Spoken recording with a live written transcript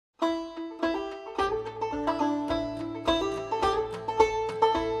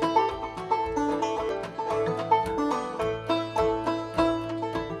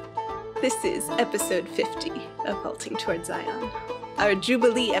This is episode 50 of Halting Towards Zion, our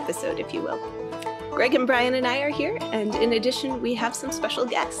Jubilee episode, if you will. Greg and Bryan and I are here, and in addition, we have some special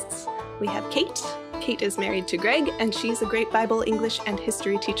guests. We have Kate. Kate is married to Greg, and she's a great Bible, English, and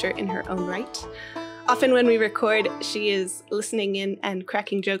history teacher in her own right. Often when we record, she is listening in and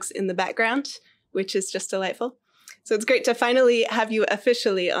cracking jokes in the background, which is just delightful. So it's great to finally have you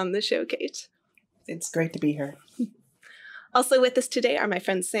officially on the show, Kate. It's great to be here. Also with us today are my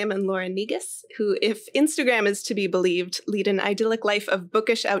friends Sam and Laura Negus, who, if Instagram is to be believed, lead an idyllic life of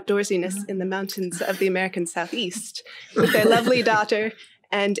bookish outdoorsiness in the mountains of the American Southeast, with their lovely daughter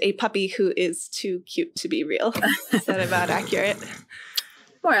and a puppy who is too cute to be real. Is that about accurate?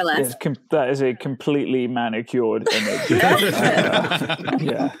 More or less. Yes, that is a completely manicured image.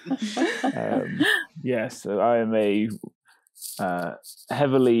 Yes, I am a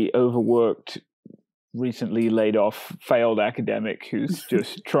heavily overworked, recently laid off, failed academic who's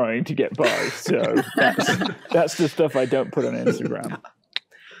just trying to get by. So that's the stuff I don't put on Instagram.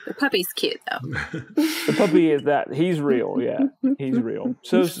 The puppy's cute, though. The puppy is that. He's real, yeah. He's real.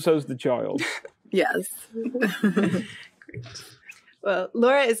 So's the child. Yes. Great. Well,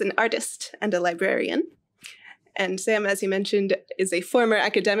 Laura is an artist and a librarian. And Sam, as you mentioned, is a former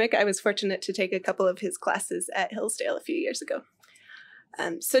academic. I was fortunate to take a couple of his classes at Hillsdale a few years ago.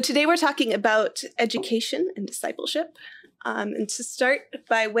 So today we're talking about education and discipleship. And to start,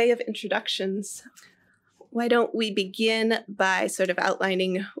 by way of introductions, why don't we begin by sort of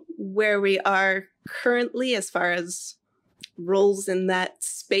outlining where we are currently as far as roles in that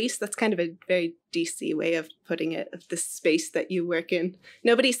space? That's kind of a very DC way of putting it, of the space that you work in.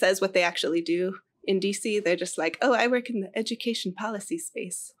 Nobody says what they actually do in DC. They're just like, oh, I work in the education policy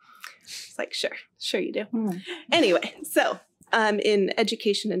space. It's like, sure you do. Anyway, so in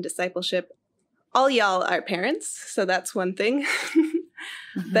education and discipleship, all y'all are parents, so that's one thing.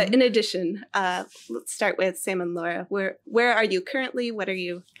 But in addition, let's start with Sam and Laura. Where are you currently? What are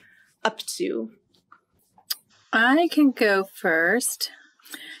you up to? I can go first.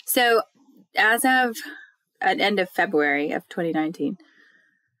 So as of at end of February of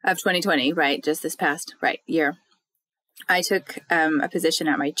 2020, right, just this past year, I took a position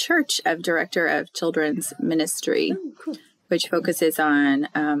at my church of director of children's ministry, which focuses on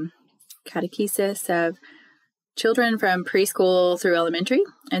catechesis of children from preschool through elementary.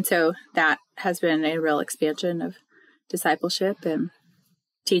 And so that has been a real expansion of discipleship and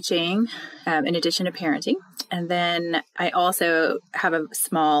teaching, in addition to parenting. And then I also have a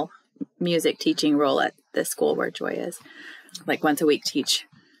small music teaching role at the school where Joy is. Like once a week, teach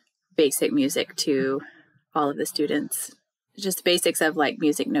basic music to all of the students. Just basics of like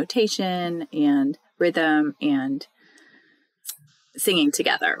music notation and rhythm and singing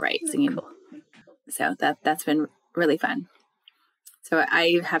together, right? Singing. So that's been really fun. So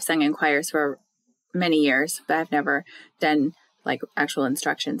I have sung in choirs for many years, but I've never done like actual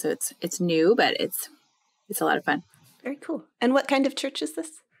instruction. So it's new, but it's a lot of fun. Very cool. And what kind of church is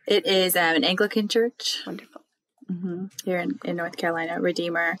this? It is an Anglican church. Wonderful. Here in North Carolina,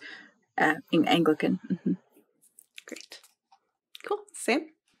 Redeemer Anglican. Great. Cool. Sam?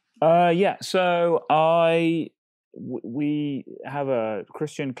 So we have a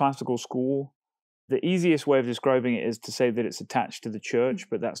Christian classical school. The easiest way of describing it is to say that it's attached to the church,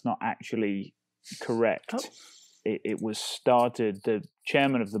 but that's not actually correct. Oh. It was started, the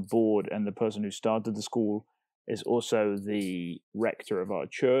chairman of the board and the person who started the school is also the rector of our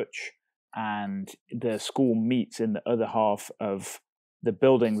church, and the school meets in the other half of the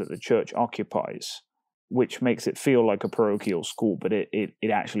building that the church occupies, which makes it feel like a parochial school, but it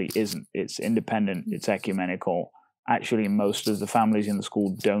actually isn't. It's independent, it's ecumenical. Actually, most of the families in the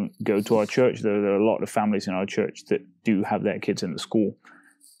school don't go to our church. There are a lot of families in our church that do have their kids in the school.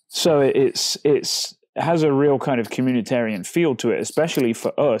 So it has a real kind of communitarian feel to it, especially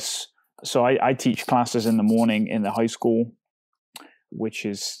for us. So I teach classes in the morning in the high school, which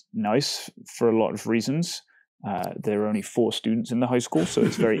is nice for a lot of reasons. There are only 4 students in the high school, so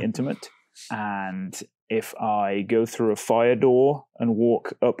it's very intimate. And if I go through a fire door and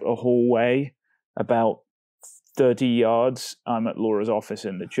walk up a hallway about 30 yards, I'm at Laura's office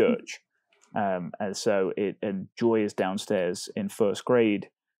in the church. And Joy is downstairs in first grade.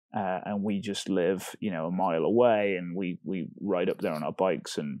 And we just live, a mile away, and we ride up there on our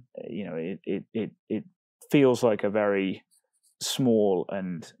bikes, and it feels like a very small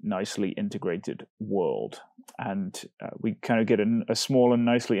and nicely integrated world, and we kind of get a small and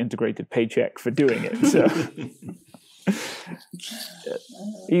nicely integrated paycheck for doing it. So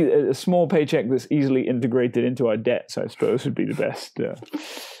a small paycheck that's easily integrated into our debts, I suppose, would be the best.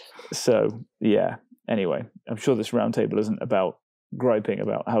 So yeah. Anyway, I'm sure this roundtable isn't about griping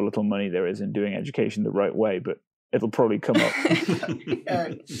about how little money there is in doing education the right way, but it'll probably come up.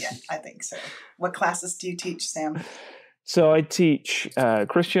 Yeah, I think so. What classes do you teach, Sam? So I teach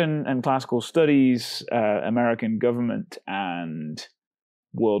Christian and classical studies, American government, and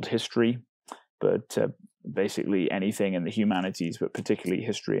world history, but basically anything in the humanities, but particularly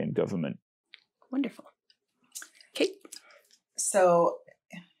history and government. Wonderful. Kate? So,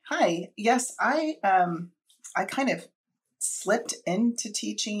 hi. Yes, I kind of slipped into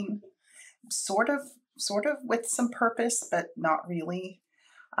teaching, sort of with some purpose, but not really.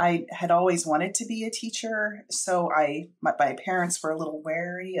 I had always wanted to be a teacher, so my parents were a little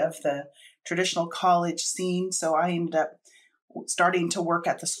wary of the traditional college scene, so I ended up starting to work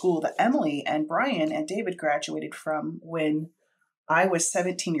at the school that Emily and Bryan and David graduated from. When I was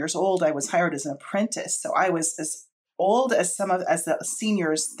 17 years old, I was hired as an apprentice, so I was as old as as the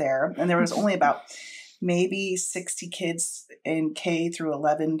seniors there, and there was only about maybe 60 kids in K through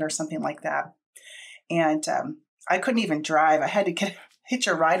 11 or something like that. And I couldn't even drive. I had to hitch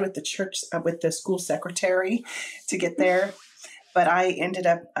a ride with the church, with the school secretary to get there. But I ended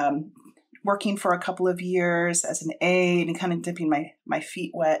up working for a couple of years as an aide and kind of dipping my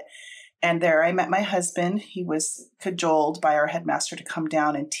feet wet. And there I met my husband. He was cajoled by our headmaster to come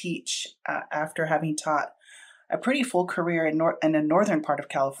down and teach after having taught a pretty full career in the northern part of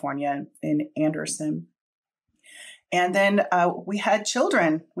California, in Anderson. And then we had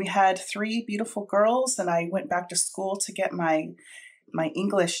children. We had 3 beautiful girls, and I went back to school to get my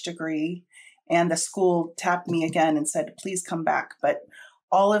English degree. And the school tapped me again and said, please come back. But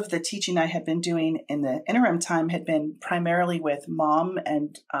all of the teaching I had been doing in the interim time had been primarily with mom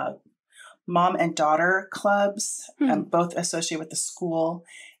and daughter clubs, both associated with the school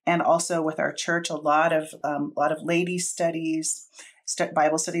and also with our church. A lot of ladies' studies,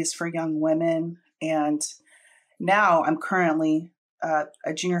 Bible studies for young women. And now I'm currently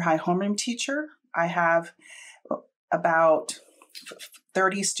a junior high homeroom teacher. I have about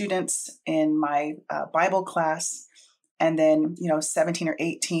 30 students in my Bible class, and then 17 or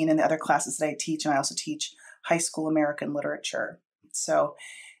 18 in the other classes that I teach. And I also teach high school American literature. So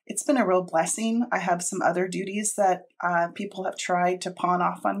it's been a real blessing. I have some other duties that people have tried to pawn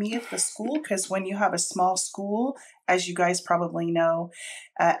off on me at the school, because when you have a small school, as you guys probably know,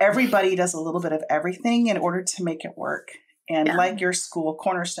 everybody does a little bit of everything in order to make it work. And like your school,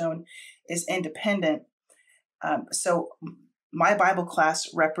 Cornerstone is independent. So my Bible class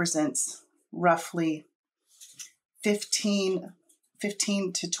represents roughly 15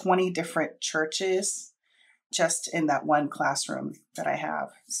 to 20 different churches just in that one classroom that I have.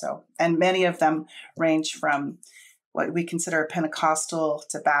 So, and many of them range from what we consider Pentecostal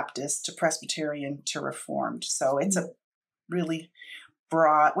to Baptist to Presbyterian to Reformed. So it's a really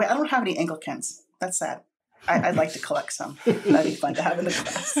broad. Wait, I don't have any Anglicans. That's sad. I'd like to collect some. That'd be fun to have in the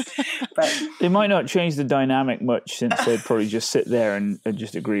class. But they might not change the dynamic much, since they'd probably just sit there and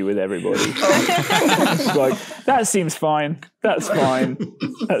just agree with everybody. It's like, that seems fine. That's fine.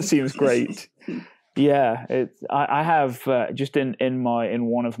 That seems great. Yeah, I have just in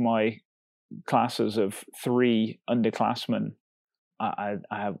one of my classes of 3 underclassmen, I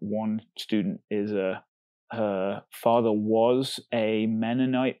have one student her father was a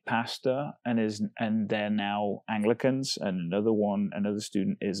Mennonite pastor and they're now Anglicans, and another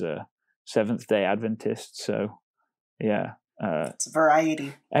student is a Seventh-day Adventist. So yeah, it's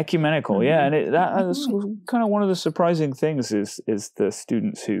variety. Ecumenical, yeah, and that's kind of one of the surprising things is the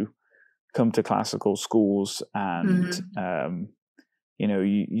students who come to classical schools, and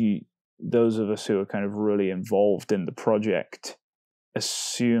you those of us who are kind of really involved in the project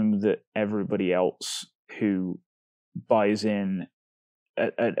assume that everybody else who buys in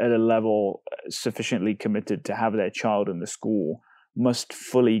at a level sufficiently committed to have their child in the school must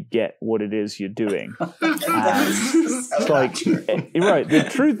fully get what it is you're doing. It's like, you're right. The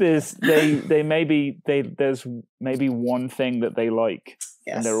truth is, there's maybe one thing that they like,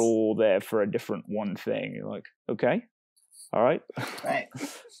 and they're all there for a different one thing. You're like, okay, all right,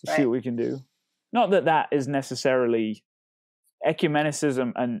 Let's see what we can do. Not that is necessarily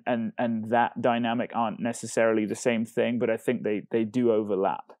ecumenicism and that dynamic aren't necessarily the same thing, but I think they do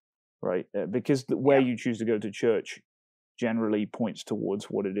overlap, right? Because where you choose to go to church generally points towards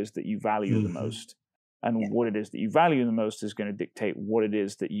what it is that you value the most, and what it is that you value the most is going to dictate what it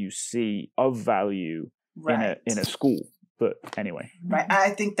is that you see of value in a school. But anyway, right. I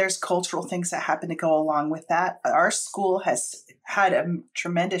think there's cultural things that happen to go along with that. Our school has had a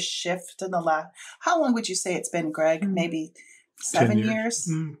tremendous shift in the last. How long would you say it's been, Greg? Maybe 7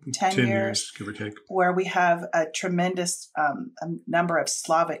 years, 10 years, give or take, where we have a tremendous number of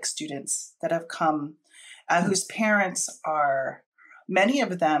Slavic students that have come, whose parents are many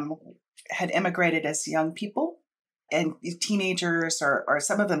of them had immigrated as young people and teenagers, or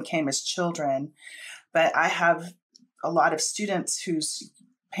some of them came as children. But I have a lot of students whose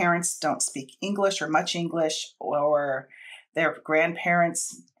parents don't speak English or much English, or their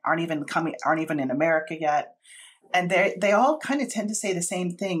grandparents aren't even in America yet. And they all kind of tend to say the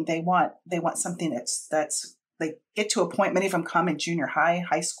same thing. They want something that's they get to a point, many of them come in junior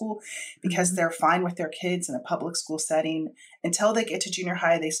high school, because they're fine with their kids in a public school setting. Until they get to junior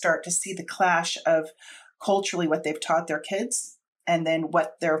high, they start to see the clash of culturally what they've taught their kids and then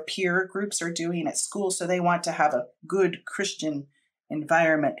what their peer groups are doing at school. So they want to have a good Christian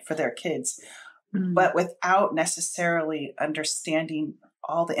environment for their kids, but without necessarily understanding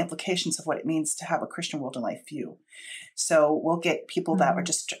all the implications of what it means to have a Christian world and life view. So we'll get people that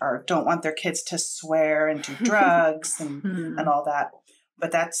don't want their kids to swear and do drugs and all that.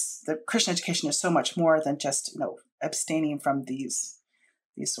 But the Christian education is so much more than just, abstaining from these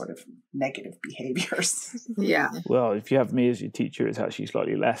sort of negative behaviors. Yeah. Well, if you have me as your teacher, it's actually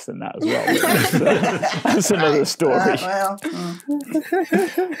slightly less than that as well. That's another story.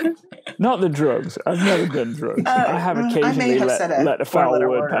 Not the drugs. I've never done drugs. I have occasionally let a foul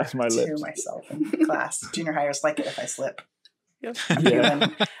word pass my lips. To myself in class. Junior hires like it if I slip. Yep. Yeah.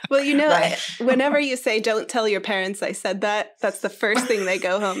 Well, whenever you say "don't tell your parents I said that," that's the first thing they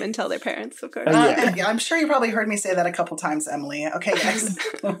go home and tell their parents, of course. I'm sure you probably heard me say that a couple times, Emily. Okay, guys.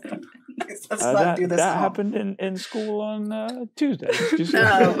 Let's not do this. That happened in school on Tuesday.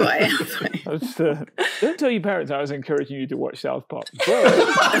 Oh boy! Don't tell your parents I was encouraging you to watch South Park.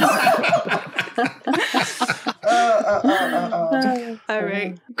 All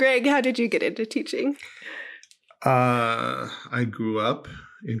right, Greg, how did you get into teaching? I grew up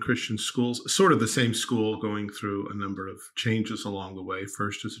in Christian schools, sort of the same school, going through a number of changes along the way.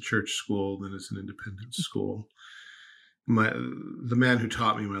 First as a church school, then as an independent school. The man who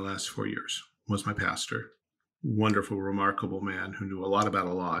taught me my last 4 years was my pastor. Wonderful, remarkable man who knew a lot about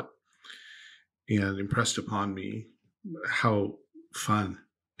a lot, and impressed upon me how fun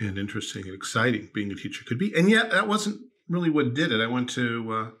and interesting and exciting being a teacher could be. And yet that wasn't really what did it. I went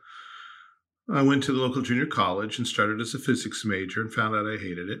to the local junior college and started as a physics major and found out I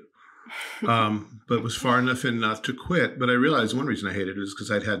hated it, but was far enough in not to quit. But I realized one reason I hated it is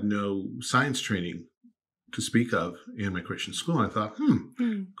because I'd had no science training to speak of in my Christian school. And I thought,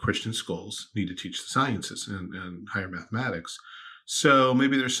 Christian schools need to teach the sciences and higher mathematics. So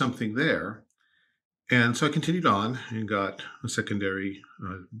maybe there's something there. And so I continued on and got a secondary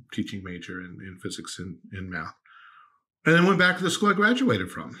teaching major in physics and math. And then went back to the school I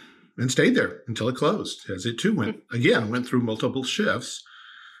graduated from and stayed there until it closed, as it too went through multiple shifts.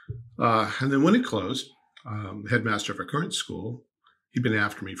 And then when it closed, the headmaster of our current school, he'd been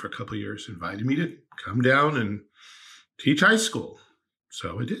after me for a couple of years, invited me to come down and teach high school.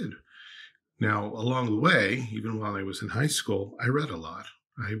 So I did. Now, along the way, even while I was in high school, I read a lot.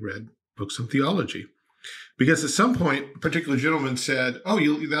 I read books on theology. Because at some point, a particular gentleman said,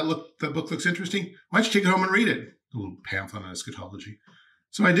 that book looks interesting. Why don't you take it home and read it? A little pamphlet on eschatology.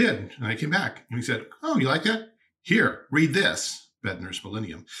 So I did, and I came back, and he said, "Oh, you like that? Here, read this, Bedner's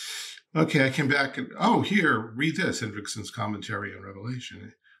Millennium." Okay, I came back, and here, read this, Hendrickson's Commentary on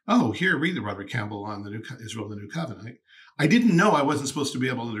Revelation. Oh, here, read the Roderick Campbell on the Israel, the New Covenant. I didn't know I wasn't supposed to be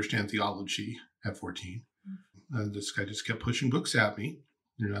able to understand theology at 14. This guy just kept pushing books at me,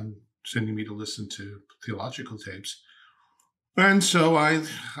 sending me to listen to theological tapes. And so I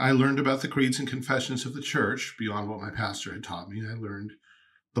learned about the creeds and confessions of the church beyond what my pastor had taught me. I learned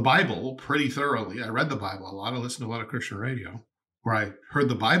the Bible pretty thoroughly. I read the Bible a lot. I listened to a lot of Christian radio where I heard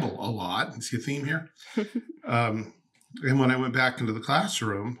the Bible a lot. You see a theme here? And when I went back into the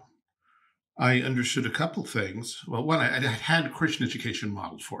classroom, I understood a couple things. Well, one, I had Christian education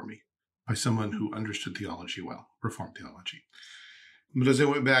modeled for me by someone who understood theology well, Reformed theology. But as I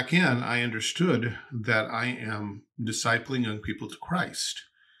went back in, I understood that I am discipling young people to Christ.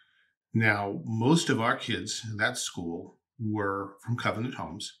 Now, most of our kids in that school were from covenant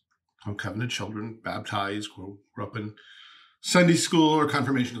homes, covenant children, baptized, grew up in Sunday school or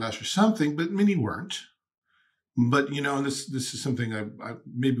confirmation class or something, but many weren't. But, and this is something I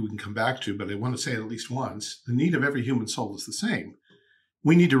maybe we can come back to, but I want to say it at least once. The need of every human soul is the same.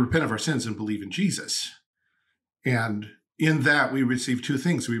 We need to repent of our sins and believe in Jesus. And in that, we receive two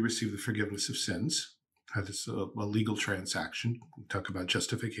things. We receive the forgiveness of sins. That is a legal transaction. We talk about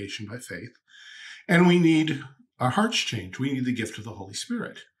justification by faith. And we need our hearts changed. We need the gift of the Holy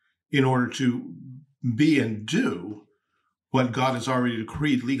Spirit in order to be and do what God has already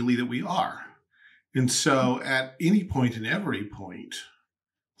decreed legally that we are. And so at any point and every point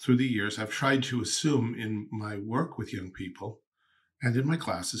through the years, I've tried to assume in my work with young people and in my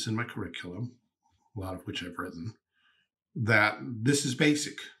classes, in my curriculum, a lot of which I've written, that this is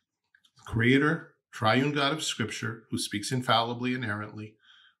basic. Creator, triune God of Scripture, who speaks infallibly, inerrantly,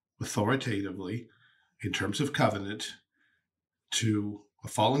 authoritatively, in terms of covenant, to a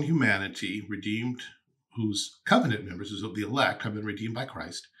fallen humanity, redeemed, whose covenant members, as the elect, have been redeemed by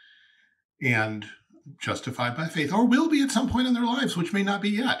Christ, and justified by faith, or will be at some point in their lives, which may not be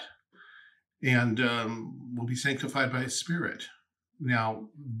yet, and will be sanctified by His Spirit. Now,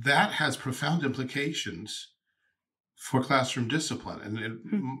 that has profound implications for classroom discipline. And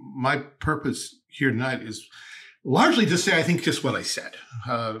my purpose here tonight is largely to say, I think, just what I said.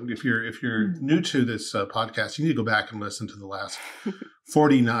 If you're new to this podcast, you need to go back and listen to the last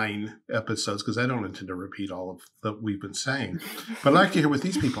 49 episodes, because I don't intend to repeat all of that we've been saying. But I'd like to hear what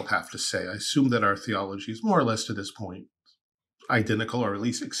these people have to say. I assume that our theology is more or less to this point identical, or at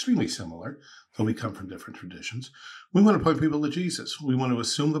least extremely similar, though we come from different traditions. We want to point people to Jesus. We want to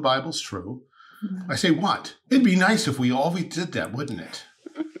assume the Bible's true. I say, what? It'd be nice if we always did that, wouldn't it?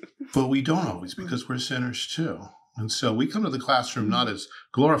 But we don't always, because we're sinners too. And so we come to the classroom not as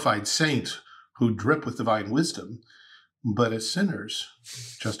glorified saints who drip with divine wisdom, but as sinners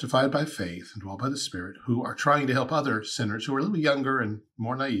justified by faith and dwelled by the Spirit, who are trying to help other sinners who are a little younger and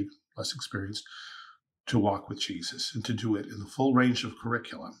more naive, less experienced, to walk with Jesus and to do it in the full range of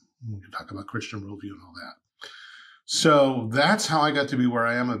curriculum. We can talk about Christian worldview and all that. So that's how I got to be where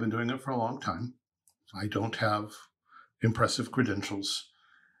I am. I've been doing it for a long time. I don't have impressive credentials.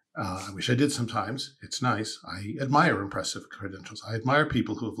 I wish I did sometimes. It's nice. I admire impressive credentials. I admire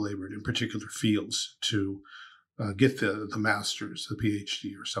people who have labored in particular fields to get the master's, the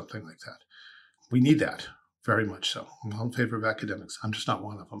PhD, or something like that. We need that, very much so. I'm all in favor of academics. I'm just not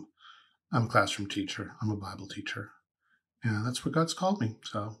one of them. I'm a classroom teacher. I'm a Bible teacher. And that's where God's called me.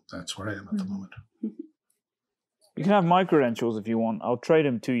 So that's where I am at the moment. You can have my credentials if you want. I'll trade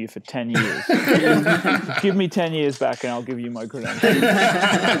them to you for 10 years. Give me 10 years back and I'll give you my credentials.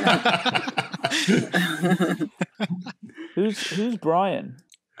 Who's Bryan?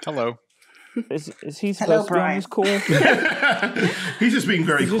 Hello. Is he supposed to be on this call? He's just being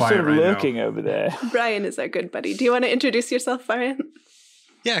very He's just quiet sort of right lurking now. over there. Bryan is our good buddy. Do you want to introduce yourself, Bryan?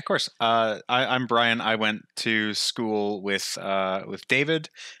 Yeah, of course. I'm Bryan. I went to school with David,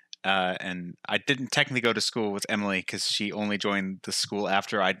 and I didn't technically go to school with Emily because she only joined the school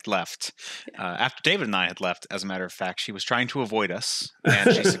after I'd left. After David and I had left, as a matter of fact, she was trying to avoid us,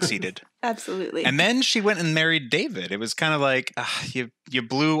 and she succeeded. Absolutely. And then she went and married David. It was kind of like you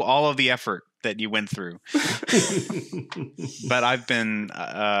blew all of the effort that you went through. But I've been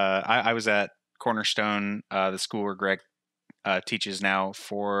I was at Cornerstone, the school where Greg teaches now,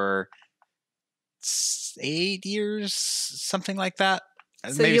 for 8 years, something like that.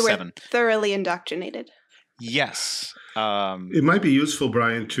 So maybe you were 7. thoroughly indoctrinated. Yes. It might be useful,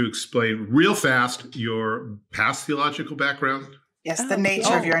 Bryan, to explain real fast your past theological background. Yes, the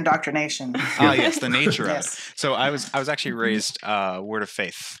nature of your indoctrination. Yes, the nature Yes. of it. So I was actually raised Word of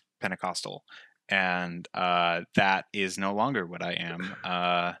Faith Pentecostal, and that is no longer what I am.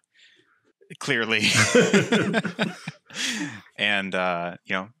 Clearly. And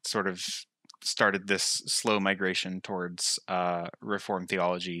sort of started this slow migration towards Reformed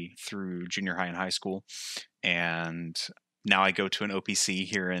theology through junior high and high school, and now I go to an OPC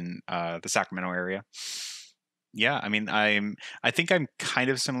here in the Sacramento area. Yeah, I mean, I think I'm kind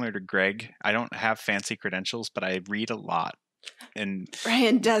of similar to Greg. I don't have fancy credentials, but I read a lot. And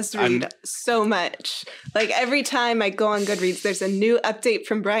Bryan does read so much. Like every time I go on Goodreads, there's a new update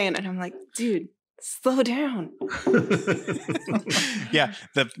from Bryan, and I'm like, dude, slow down. Yeah,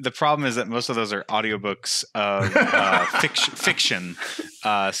 the problem is that most of those are audiobooks of fiction,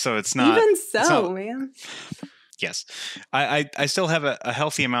 so it's not. Even so, man. Yes, I still have a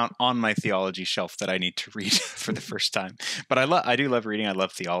healthy amount on my theology shelf that I need to read for the first time. But I do love reading. I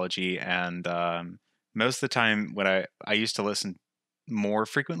love theology, and most of the time, when I used to listen more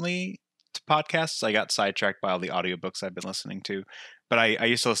frequently to podcasts, I got sidetracked by all the audiobooks I've been listening to. But I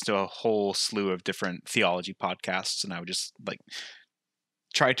used to listen to a whole slew of different theology podcasts, and I would just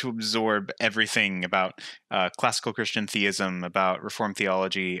try to absorb everything about classical Christian theism, about Reformed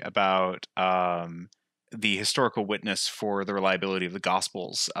theology, about the historical witness for the reliability of the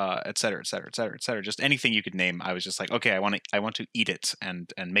Gospels, et cetera, et cetera, et cetera, et cetera. Just anything you could name. I was just like, okay, I want to eat it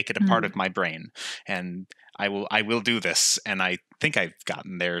and make it a part of my brain, and I will do this. And I think I've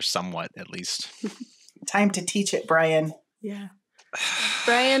gotten there somewhat, at least. Time to teach it, Bryan. Yeah.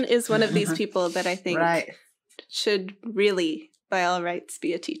 Bryan is one of these people that I think should really, by all rights,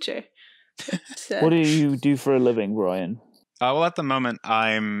 be a teacher. What do you do for a living, Bryan? Well, at the moment,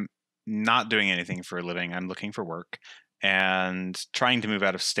 I'm not doing anything for a living. I'm looking for work, and trying to move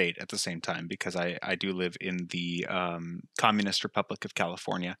out of state at the same time, because I do live in the Communist Republic of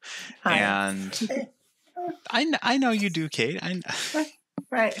California. Hi. And I know you do, Kate.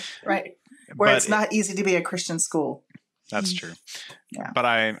 Right. Where but it's not easy to be a Christian school. That's true. Yeah. But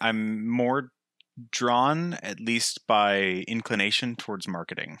I'm more drawn, at least by inclination, towards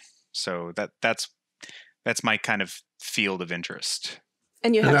marketing. So that's my kind of field of interest.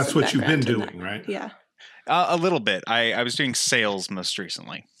 And you have that's some what you've been background in doing, that. right? Yeah. A little bit. I was doing sales most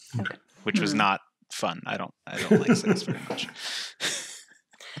recently, Okay. which was not fun. I don't like sales very much.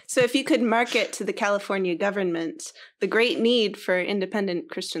 So if you could market to the California government the great need for independent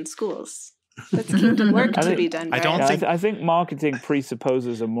Christian schools, that's kingdom work to be done. I think marketing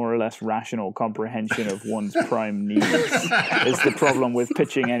presupposes a more or less rational comprehension of one's prime needs. Is the problem with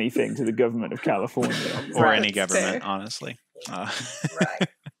pitching anything to the government of California. Or any government, honestly. Right.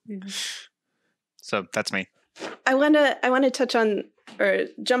 So that's me. I want to touch on, or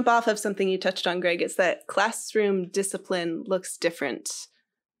jump off of something you touched on, Greg. Is that classroom discipline looks different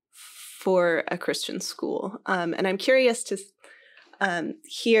for a Christian school, and I'm curious to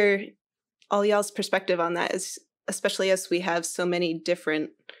hear all y'all's perspective on that, especially as we have so many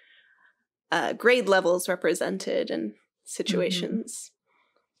different grade levels represented and situations.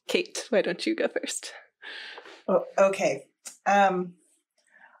 Kate, why don't you go first? Oh, okay.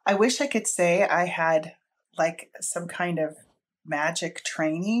 I wish I could say I had like some kind of magic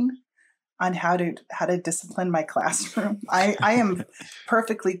training on how to discipline my classroom. I am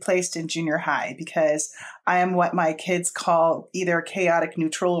perfectly placed in junior high because I am what my kids call either chaotic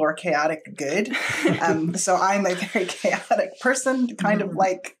neutral or chaotic good. So I'm a very chaotic person, kind of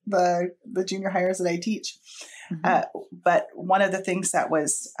like the junior hires that I teach. But one of the things that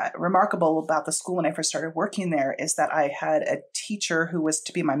was remarkable about the school when I first started working there is that I had a teacher who was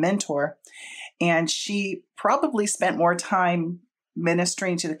to be my mentor, and she probably spent more time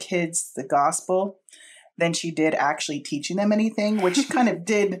ministering to the kids the gospel than she did actually teaching them anything, which kind of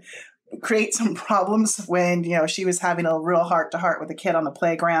did create some problems when, she was having a real heart-to-heart with a kid on the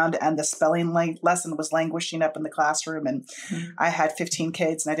playground and the spelling lesson was languishing up in the classroom, and I had 15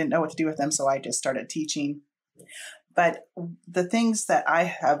 kids and I didn't know what to do with them, so I just started teaching. But the things that I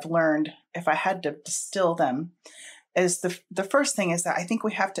have learned, if I had to distill them, is the first thing is that I think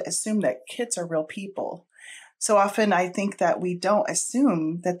we have to assume that kids are real people. So often I think that we don't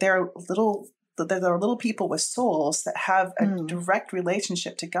assume that they're little people with souls that have a direct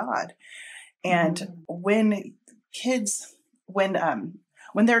relationship to God. And when kids, when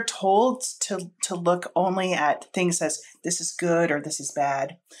they're told to look only at things as this is good or this is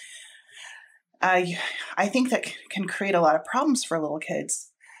bad, I think that can create a lot of problems for little kids.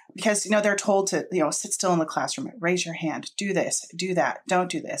 Because, they're told to, sit still in the classroom, raise your hand, do this, do that, don't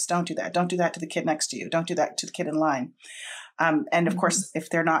do this, don't do that, don't do that to the kid next to you, don't do that to the kid in line. And of course, if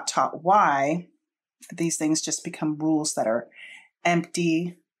they're not taught why, these things just become rules that are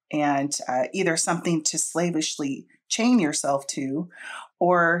empty and either something to slavishly chain yourself to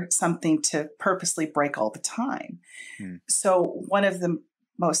or something to purposely break all the time. So one of the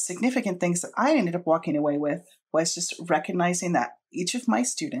most significant things that I ended up walking away with was just recognizing that each of my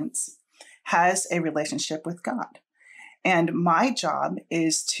students has a relationship with God. And my job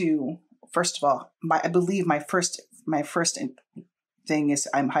is to, first of all, I believe my first thing is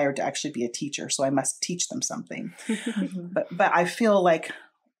I'm hired to actually be a teacher, so I must teach them something. But I feel like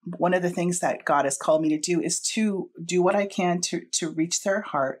one of the things that God has called me to do is to do what I can to reach their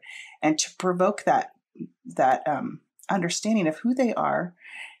heart and to provoke that understanding of who they are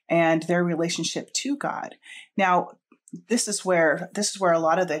and their relationship to God. Now, this is where a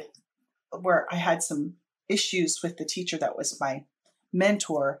lot of where I had some issues with the teacher that was my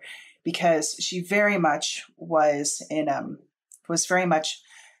mentor, because she very much was very much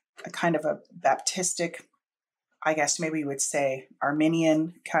a kind of a Baptistic, I guess maybe you would say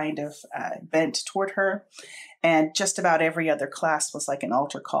Arminian kind of bent toward her. And just about every other class was like an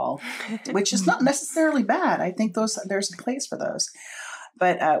altar call, which is not necessarily bad. I think there's a place for those.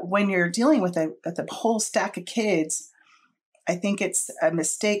 But when you're dealing with a whole stack of kids, I think it's a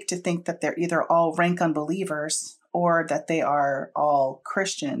mistake to think that they're either all rank unbelievers or that they are all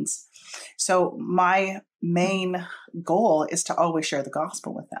Christians. So my main goal is to always share the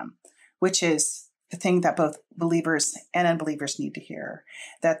gospel with them, which is the thing that both believers and unbelievers need to hear,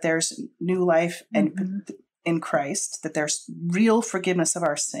 that there's new life in Christ, that there's real forgiveness of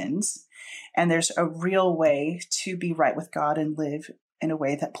our sins, and there's a real way to be right with God and live in a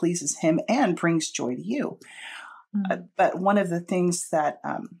way that pleases him and brings joy to you. But one of the things that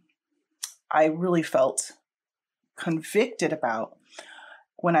I really felt convicted about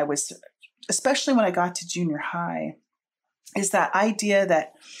especially when I got to junior high, is that idea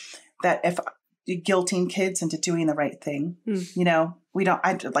that if you're guilting kids into doing the right thing,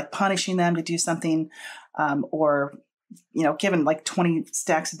 I like punishing them to do something, or given like 20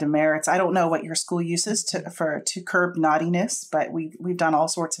 stacks of demerits. I don't know what your school uses to curb naughtiness, but we've done all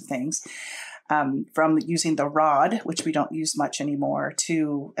sorts of things, from using the rod, which we don't use much anymore,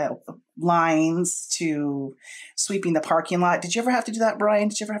 to lines, to sweeping the parking lot. Did you ever have to do that, Bryan?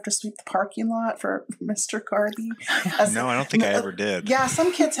 Did you ever have to sweep the parking lot for Mr. Garvey? No, I don't think I ever did. Yeah,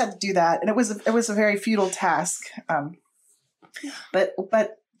 some kids had to do that, and it was a very futile task. But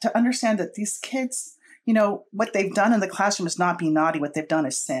to understand that these kids, what they've done in the classroom is not being naughty. What they've done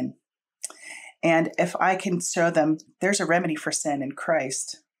is sin. And if I can show them there's a remedy for sin in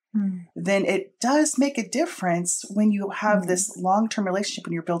Christ, then it does make a difference when you have this long-term relationship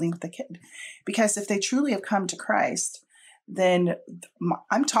when you're building with the kid. Because if they truly have come to Christ, then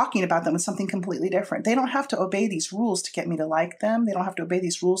I'm talking about them with something completely different. They don't have to obey these rules to get me to like them. They don't have to obey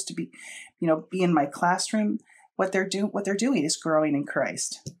these rules to be in my classroom. What they're doing is growing in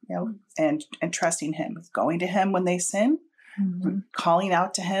Christ, and trusting Him, going to Him when they sin, calling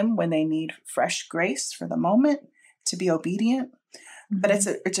out to Him when they need fresh grace for the moment to be obedient. But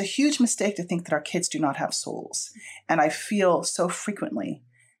it's a huge mistake to think that our kids do not have souls. And I feel so frequently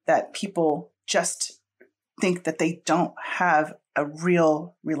that people just think that they don't have a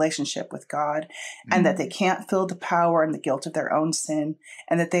real relationship with God, and that they can't feel the power and the guilt of their own sin,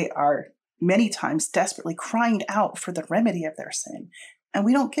 and that they are many times desperately crying out for the remedy of their sin. And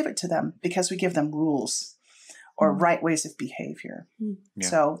we don't give it to them because we give them rules or right ways of behavior. Yeah.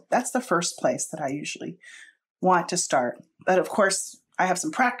 So that's the first place that I usually want to start. But of course, I have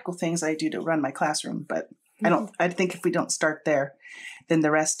some practical things I do to run my classroom, but I think if we don't start there, then the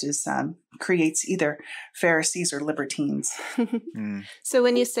rest is creates either Pharisees or libertines. So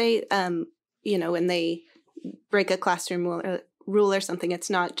when you say, when they break a classroom rule or something, it's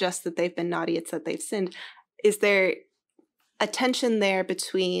not just that they've been naughty, it's that they've sinned. Is there a tension there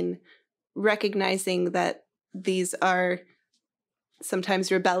between recognizing that these are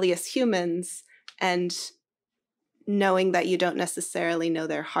sometimes rebellious humans and knowing that you don't necessarily know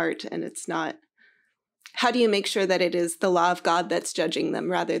their heart, and it's not, how do you make sure that it is the law of God that's judging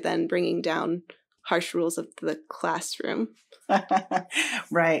them rather than bringing down harsh rules of the classroom?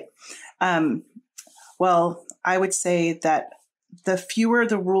 Right. Well, I would say that the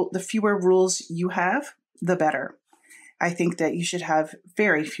fewer rules you have, the better. I think that you should have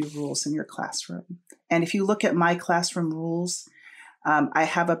very few rules in your classroom. And if you look at my classroom rules, I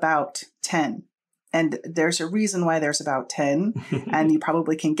have about 10. And there's a reason why there's about 10, and you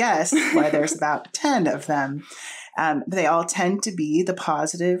probably can guess why there's about 10 of them. They all tend to be the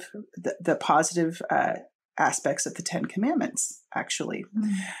positive aspects of the 10 Commandments, actually.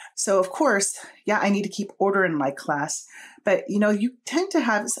 So, of course, I need to keep order in my class. But, you tend to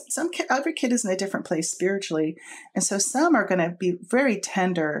have every kid is in a different place spiritually. And so some are going to be very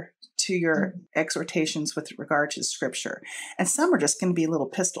tender to your exhortations with regard to Scripture, and some are just going to be little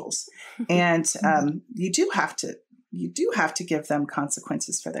pistols. And you do have to give them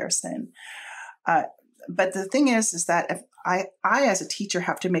consequences for their sin. But the thing is that if I as a teacher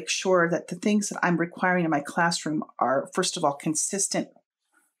have to make sure that the things that I'm requiring in my classroom are, first of all, consistent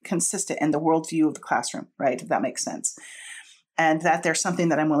in the worldview of the classroom, right? If that makes sense, and that there's something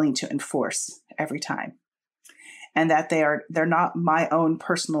that I'm willing to enforce every time. And that they're not my own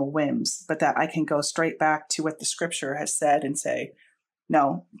personal whims, but that I can go straight back to what the Scripture has said and say,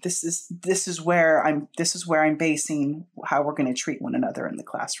 no, this is where I'm basing how we're going to treat one another in the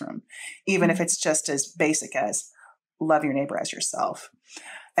classroom, even if it's just as basic as love your neighbor as yourself.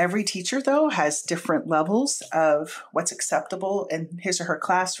 Every teacher, though, has different levels of what's acceptable in his or her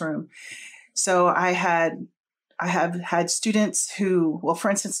classroom. So I have had students who, well, for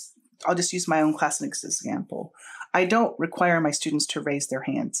instance, I'll just use my own class as an example. I don't require my students to raise their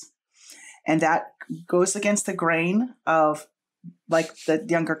hands. And that goes against the grain of like the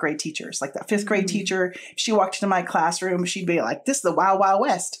younger grade teachers, like the 5th grade teacher. If she walked into my classroom, she'd be like, this is the Wild Wild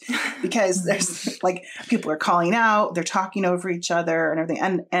West, because there's like people are calling out, they're talking over each other and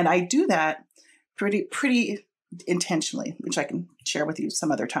everything. And I do that pretty intentionally, which I can share with you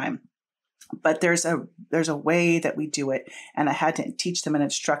some other time. But there's a way that we do it, and I had to teach them and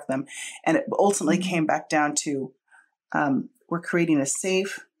instruct them. And it ultimately came back down to we're creating a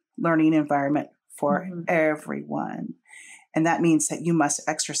safe learning environment for everyone. And that means that you must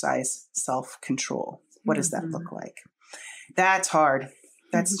exercise self-control. What does that look like? That's hard.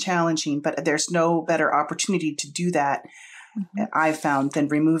 That's challenging, but there's no better opportunity to do that, I've found, than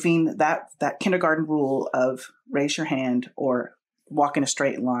removing that kindergarten rule of raise your hand or walk in a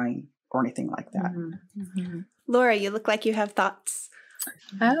straight line or anything like that. Laura, you look like you have thoughts.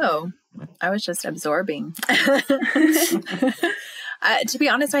 Oh, I was just absorbing. To be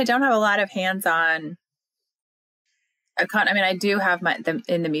honest, I don't have a lot of hands-on. I mean, I do have them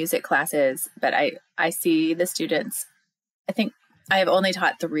in the music classes, but I see the students. I think I have only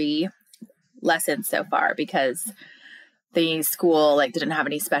taught 3 lessons so far because the school didn't have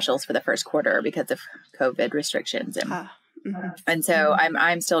any specials for the first quarter because of COVID restrictions, and so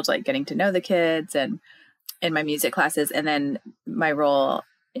I'm still getting to know the kids and in my music classes, and then my role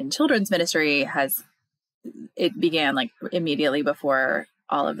in children's ministry began immediately before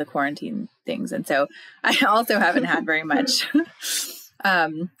all of the quarantine things. And so I also haven't had very much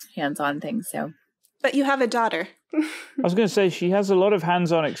hands-on things. So, but you have a daughter. I was going to say she has a lot of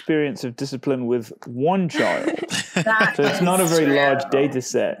hands-on experience of discipline with one child. So it's not a very large data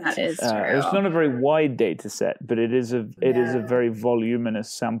set. That is true. It's not a very wide data set, but it is a very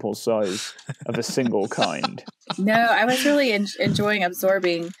voluminous sample size of a single kind. No, I was really enjoying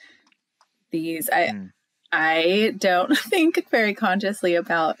absorbing these. I don't think very consciously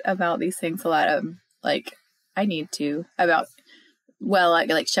about these things a lot. I need to about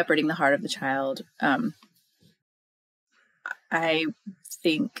shepherding the heart of the child. I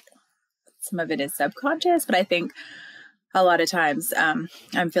think some of it is subconscious, but I think a lot of times I'm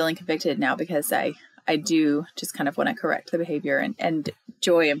feeling convicted now because I do just kind of want to correct the behavior, and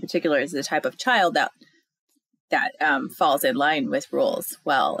Joy in particular is the type of child that falls in line with rules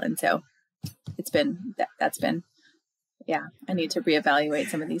well, and so that's been I need to reevaluate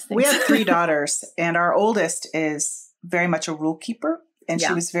some of these things. We have 3 daughters, and our oldest is very much a rule keeper, and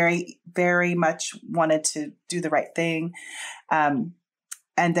she was very, very much wanted to do the right thing. And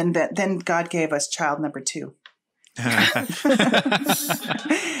then God gave us child number 2.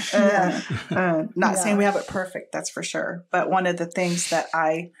 Not saying we have it perfect, that's for sure. But one of the things that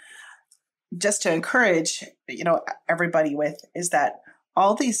just to encourage, everybody with is that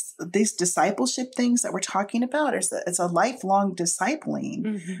all these discipleship things that we're talking about it's a lifelong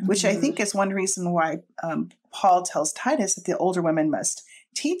discipling, which I think is one reason why Paul tells Titus that the older women must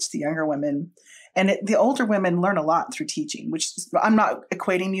teach the younger women. And the older women learn a lot through teaching, which I'm not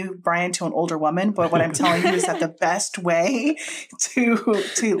equating you, Bryan, to an older woman, but what I'm telling you is that the best way to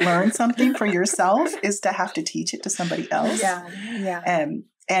learn something for yourself is to have to teach it to somebody else. Yeah.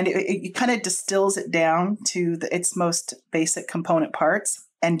 And it kind of distills it down to its most basic component parts,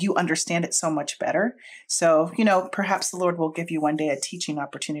 and you understand it so much better. So, perhaps the Lord will give you one day a teaching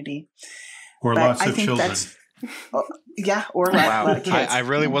opportunity. Or lots of children. Or a lot of kids. I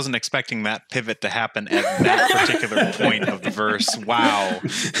really wasn't expecting that pivot to happen at that particular point of the verse. Wow.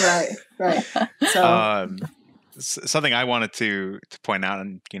 Right. So, something I wanted to point out,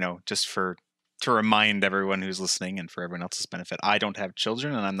 and just to remind everyone who's listening and for everyone else's benefit, I don't have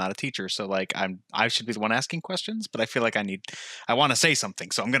children and I'm not a teacher. So I should be the one asking questions, but I feel like I want to say something,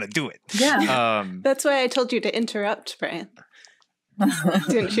 so I'm going to do it. Yeah. That's why I told you to interrupt, Bryan.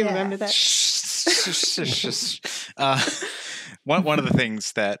 Didn't you remember that? One of the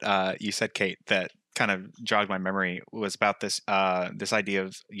things that you said, Kate, that kind of jogged my memory was about this idea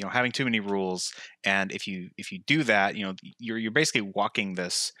of having too many rules, and if you do that, you're basically walking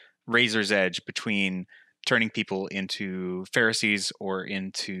this razor's edge between turning people into Pharisees or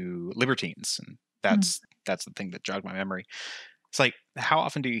into libertines, and that's the thing that jogged my memory. It's how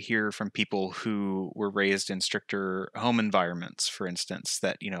often do you hear from people who were raised in stricter home environments, for instance,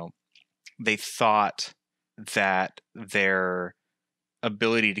 that they thought that their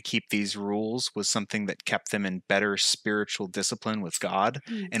ability to keep these rules was something that kept them in better spiritual discipline with God,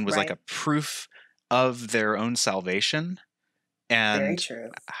 and was like a proof of their own salvation. And very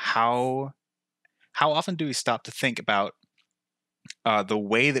true. How often do we stop to think about the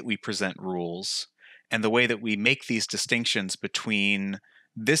way that we present rules and the way that we make these distinctions between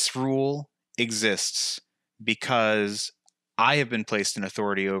this rule exists because I have been placed in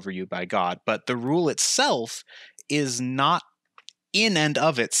authority over you by God, but the rule itself is not in and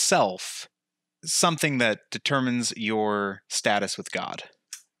of itself something that determines your status with God.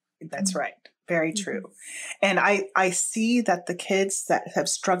 That's right. Very true. And I see that the kids that have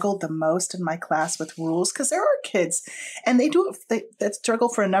struggled the most in my class with rules, because there are kids and that struggle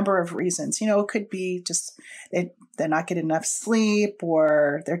for a number of reasons. It could be just they're not getting enough sleep,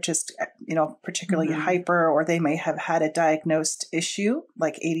 or they're just, particularly hyper, or they may have had a diagnosed issue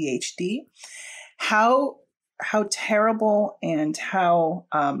like ADHD. How terrible and how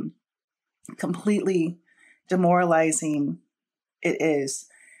completely demoralizing it is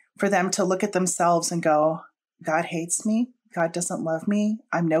for them to look at themselves and go, God hates me. God doesn't love me.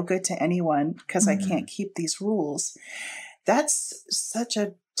 I'm no good to anyone because I can't keep these rules. That's such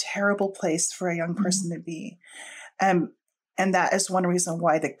a terrible place for a young person to be. And that is one reason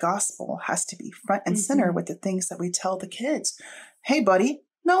why the gospel has to be front and center with the things that we tell the kids. Hey, buddy,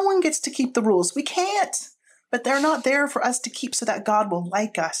 no one gets to keep the rules. We can't, but they're not there for us to keep so that God will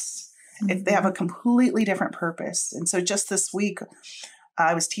like us. If they have a completely different purpose. And so just this week,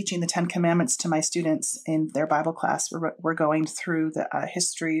 I was teaching the 10 Commandments to my students in their Bible class. We're going through the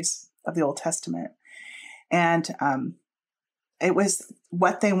histories of the Old Testament. And it was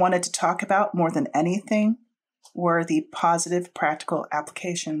what they wanted to talk about more than anything were the positive, practical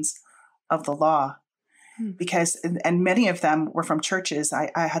applications of the law. Because, and many of them were from churches. I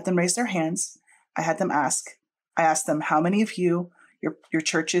had them raise their hands. I had them ask. I asked them, how many of you, your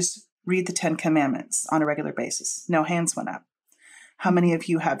churches read the 10 Commandments on a regular basis? No hands went up. How many of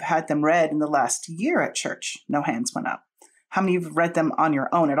you have had them read in the last year at church? No hands went up. How many of you have read them on your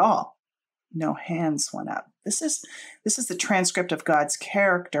own at all? No hands went up. This is the transcript of God's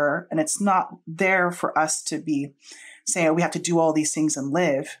character, and it's not there for us to be saying, oh, we have to do all these things and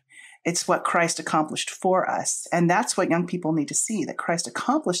live. It's what Christ accomplished for us. And that's what young people need to see, that Christ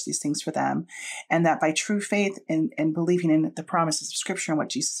accomplished these things for them, and that by true faith and believing in the promises of Scripture and what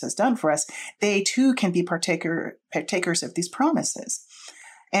Jesus has done for us, they too can be partakers of these promises.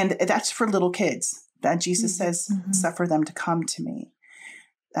 And that's for little kids, that Jesus says, suffer them to come to me.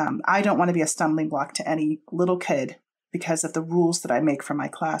 I don't want to be a stumbling block to any little kid because of the rules that I make for my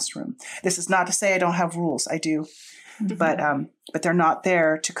classroom. This is not to say I don't have rules. I do. But they're not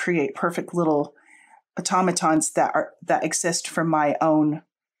there to create perfect little automatons that exist for my own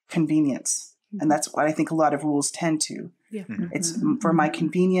convenience. And that's what I think a lot of rules tend to. Yeah. It's for my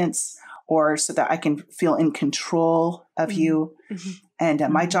convenience, or so that I can feel in control of you. And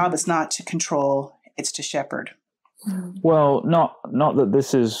my job is not to control, it's to shepherd. Well, not that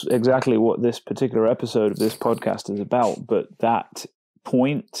this is exactly what this particular episode of this podcast is about, but that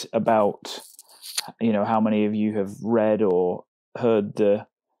point about, how many of you have read or heard the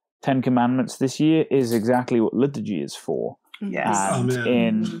 10 Commandments this year is exactly what liturgy is for. Yes.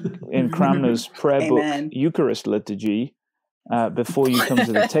 And in Cranmer's prayer book, Eucharist liturgy, before you come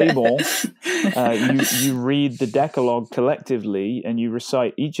to the table, you read the Decalogue collectively, and you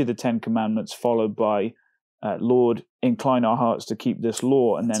recite each of the 10 Commandments, followed by Lord, incline our hearts to keep this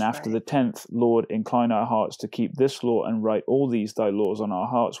law. And then after the 10th, Lord, incline our hearts to keep this law, and write all these thy laws on our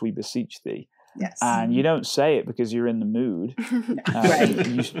hearts, we beseech thee. Yes. And you don't say it because you're in the mood.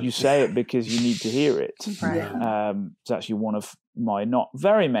 You say it because you need to hear it. It's actually one of my not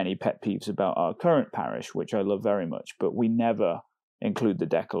very many pet peeves about our current parish, which I love very much, but we never include the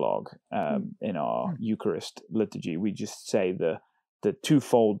Decalogue in our Eucharist liturgy. We just say the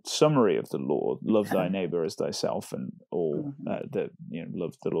twofold summary of the law: love thy neighbor as thyself, and all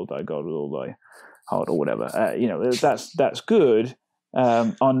love the Lord thy God with all thy heart, or whatever. That's good.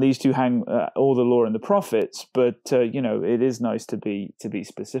 On these two hang all the law and the prophets, but it is nice to be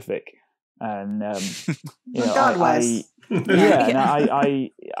specific. And God was.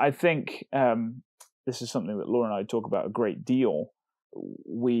 I think this is something that Laura and I talk about a great deal.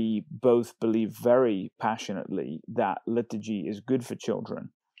 We both believe very passionately that liturgy is good for children,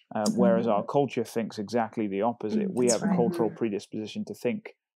 whereas our culture thinks exactly the opposite. We have a cultural predisposition to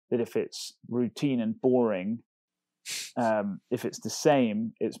think that if it's routine and boring, if it's the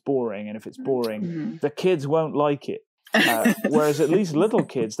same, it's boring, and if it's boring, the kids won't like it. Whereas at least little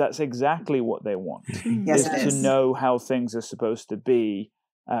kids, that's exactly what they want. Yes, is to know how things are supposed to be,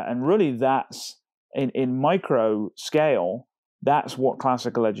 and really that's in micro scale. That's what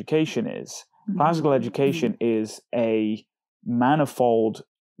classical education is. Classical education is a manifold,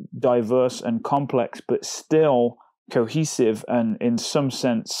 diverse, and complex, but still cohesive and in some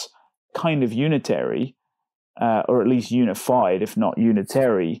sense kind of unitary, or at least unified, if not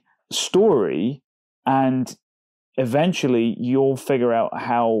unitary, story. And eventually you'll figure out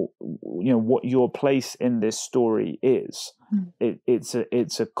how, what your place in this story is. It's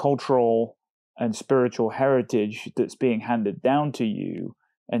a cultural and spiritual heritage that's being handed down to you,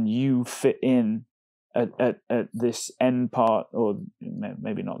 and you fit in at this end part, or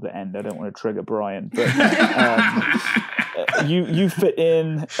maybe not the end. I don't want to trigger Bryan, but you fit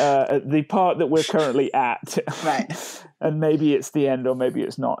in at the part that we're currently at, right? And maybe it's the end, or maybe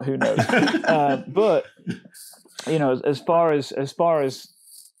it's not. Who knows? But as far as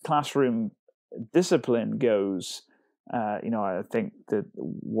classroom discipline goes, I think that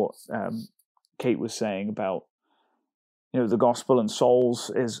what Kate was saying about the gospel and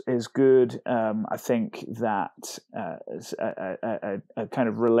souls is good. I think that a kind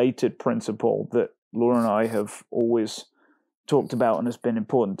of related principle that Laura and I have always talked about and has been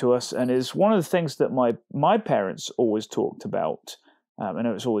important to us, and is one of the things that my parents always talked about, I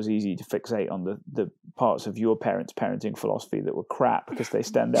know it's always easy to fixate on the parts of your parents' parenting philosophy that were crap because they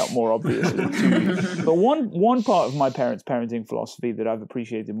stand out more obviously to you. But one part of my parents' parenting philosophy that I've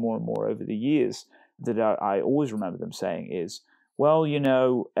appreciated more and more over the years, that I always remember them saying is, well,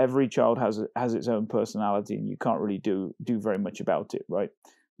 every child has its own personality, and you can't really do very much about it, right?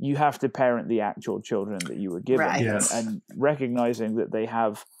 You have to parent the actual children that you were given, Right. Yes. and recognizing that they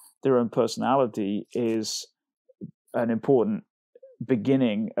have their own personality is an important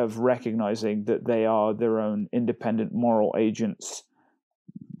beginning of recognizing that they are their own independent moral agents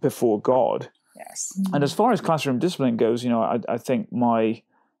before God. Yes. And as far as classroom discipline goes, I think my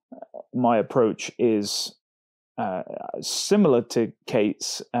approach is similar to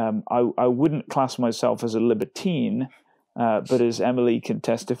Kate's. I wouldn't class myself as a libertine, but as Emily can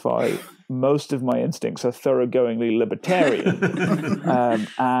testify, most of my instincts are thoroughgoingly libertarian.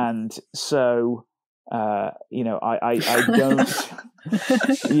 And so, I don't.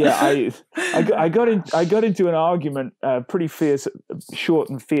 Yeah, I got into an argument, pretty fierce, short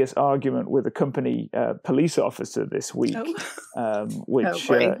and fierce argument with a company police officer this week, which,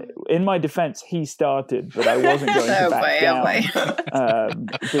 in my defense, he started, but I wasn't going to back down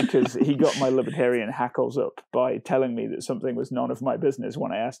because he got my libertarian hackles up by telling me that something was none of my business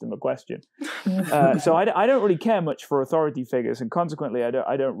when I asked him a question. So I don't really care much for authority figures, and consequently, I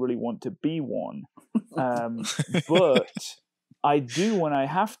don't really want to be one. But I do when I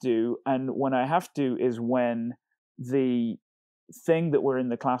have to, and when I have to is when the thing that we're in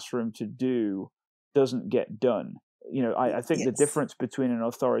the classroom to do doesn't get done. I think the difference between an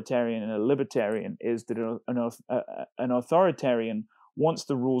authoritarian and a libertarian is that an authoritarian wants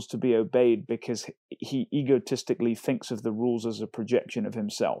the rules to be obeyed because he egotistically thinks of the rules as a projection of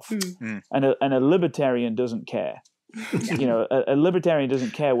himself. And a libertarian doesn't care. A libertarian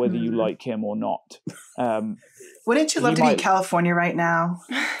doesn't care whether you like him or not. Wouldn't you love to be in California right now?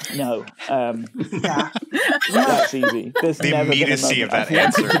 No. Yeah. That's easy. There's The never been a immediacy moment of that I've wanted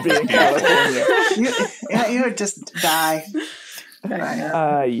answer to be in is California. You would just die.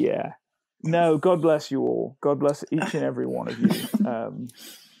 Yeah. No, God bless you all. God bless each and every one of you.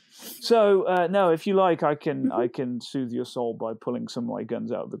 No, if you like, I can soothe your soul by pulling some of my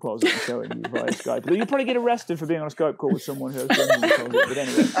guns out of the closet and showing you via Skype. But you'll probably get arrested for being on a Skype call with someone who has guns in the closet. But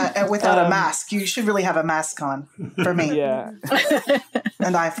anyway, without a mask, you should really have a mask on for me. Yeah,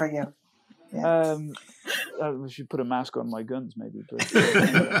 and I for you. Yeah. I should put a mask on my guns, maybe. But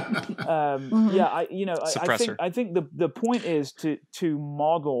I think the point is to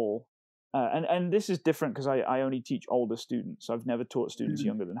model. And this is different because I only teach older students. I've never taught students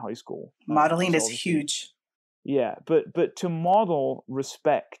younger than high school. Modeling is huge. Yeah, but to model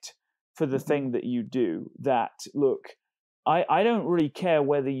respect for the thing that you do, that, look, I don't really care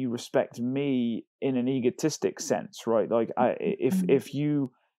whether you respect me in an egotistic sense, right? Like, if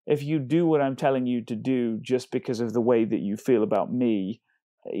you do what I'm telling you to do just because of the way that you feel about me,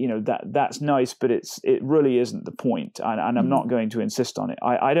 that's nice, but it really isn't the point, and I'm not going to insist on it.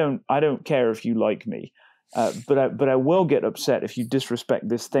 I don't care if you like me, but I will get upset if you disrespect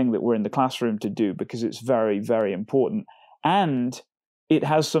this thing that we're in the classroom to do, because it's very, very important, and it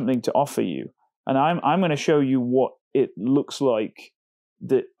has something to offer you. And I'm going to show you what it looks like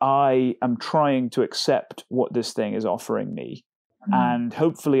that I am trying to accept what this thing is offering me, and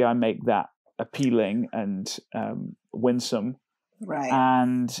hopefully I make that appealing and winsome. Right.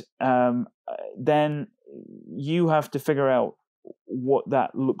 And then you have to figure out what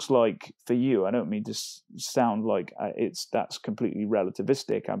that looks like for you. I don't mean to sound like that's completely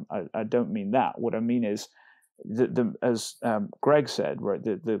relativistic. I don't mean that. What I mean is as Greg said, right,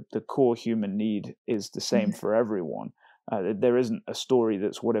 the core human need is the same for everyone. There isn't a story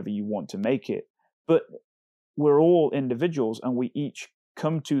that's whatever you want to make it, but we're all individuals, and we each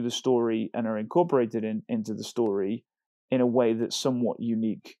come to the story and are incorporated into the story in a way that's somewhat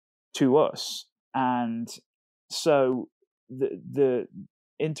unique to us. And so the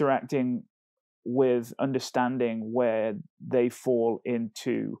interacting with, understanding where they fall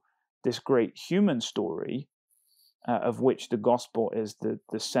into this great human story, of which the gospel is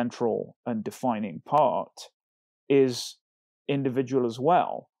the central and defining part, is individual as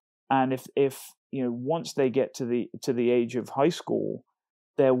well. And if once they get to the age of high school,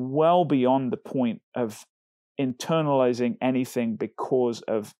 they're well beyond the point of internalizing anything because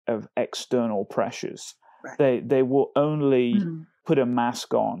of external pressures. Right. They will only put a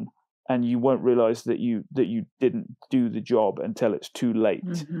mask on, and you won't realize that you didn't do the job until it's too late.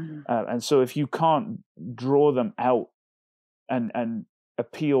 And so if you can't draw them out and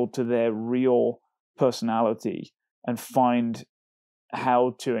appeal to their real personality and find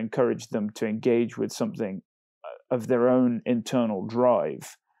how to encourage them to engage with something their own internal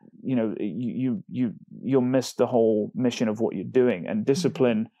drive, you'll miss the whole mission of what you're doing. And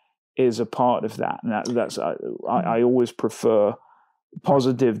discipline is a part of that. And that's I always prefer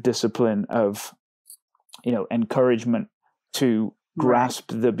positive discipline of, encouragement to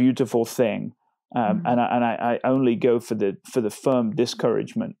grasp the beautiful thing. And I only go for the firm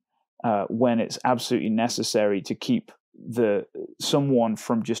discouragement when it's absolutely necessary to keep someone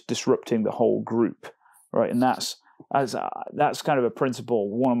from just disrupting the whole group, right? And that's kind of a principle.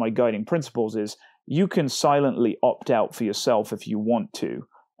 One of my guiding principles is you can silently opt out for yourself if you want to,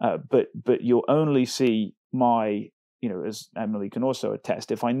 but you'll only see my, as Emily can also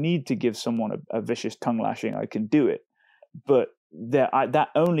attest, if I need to give someone a vicious tongue lashing, I can do it. But that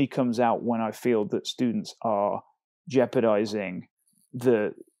only comes out when I feel that students are jeopardizing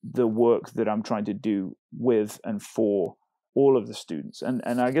the work that I'm trying to do with and for all of the students. And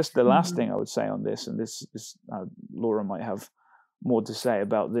I guess the last thing I would say on this, and this Laura might have more to say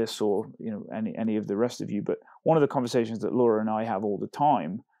about this, or any of the rest of you, but one of the conversations that Laura and I have all the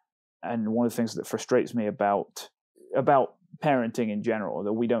time, and one of the things that frustrates me about parenting in general,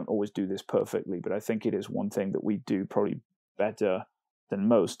 although we don't always do this perfectly, but I think it is one thing that we do probably better than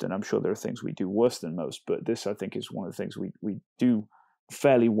most, and I'm sure there are things we do worse than most, but this I think is one of the things we do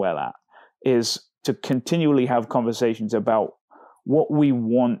fairly well at, is to continually have conversations about what we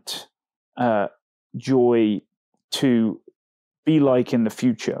want Joy to be like in the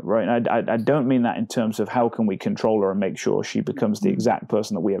future, right? And I don't mean that in terms of how can we control her and make sure she becomes the exact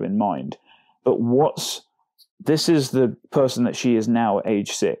person that we have in mind, but this is the person that she is now at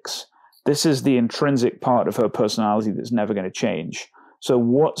age 6. This is the intrinsic part of her personality that's never going to change. So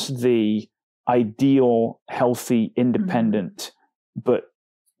what's the ideal, healthy, independent, but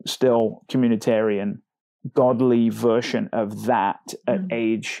still communitarian, godly version of that at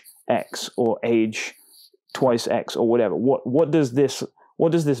age X or age twice X or whatever? What does this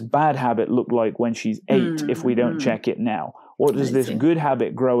bad habit look like when she's 8 if we don't check it now? What does this good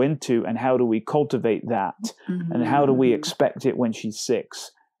habit grow into, and how do we cultivate that? And how do we expect it when she's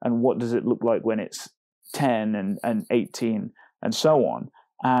 6? And what does it look like when it's 10 and 18 and so on?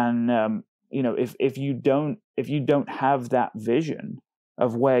 And if you don't have that vision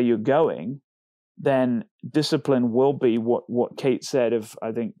of where you're going, then discipline will be what Kate said of,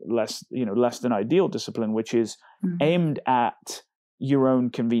 I think, less than ideal discipline, which is aimed at your own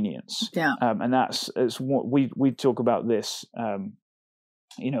convenience. Yeah. And it's what we talk about this,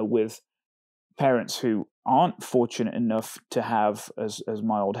 with parents who aren't fortunate enough to have, as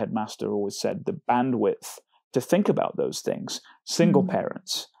my old headmaster always said, the bandwidth to think about those things. Single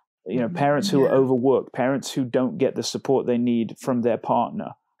parents, parents who are overworked, parents who don't get the support they need from their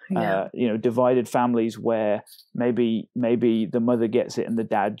partner. Divided families where maybe the mother gets it and the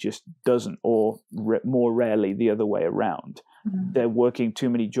dad just doesn't, or more rarely the other way around. They're working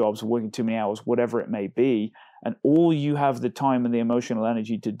too many jobs, working too many hours, whatever it may be, and all you have the time and the emotional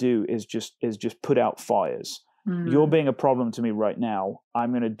energy to do is just put out fires. You're being a problem to me right now.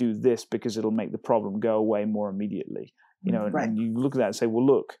 I'm going to do this because it'll make the problem go away more immediately. And you look at that and say, well,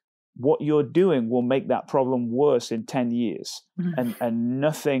 look, what you're doing will make that problem worse in 10 years. And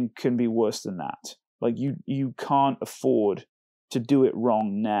nothing can be worse than that. Like you can't afford to do it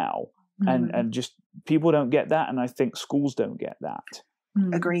wrong now. And just people don't get that. And I think schools don't get that.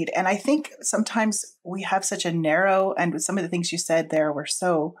 Agreed. And I think sometimes we have such a narrow, and some of the things you said there were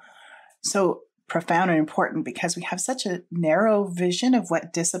so profound and important, because we have such a narrow vision of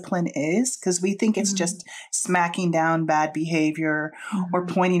what discipline is, because we think it's just smacking down bad behavior or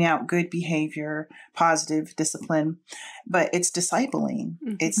pointing out good behavior, positive discipline, but it's discipling,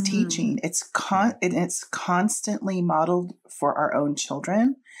 it's teaching, it's constantly modeled for our own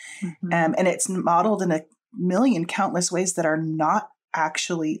children. And it's modeled in a million countless ways that are not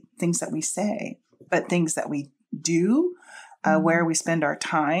actually things that we say, but things that we do, where we spend our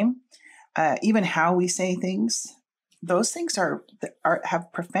time. Even how we say things, those things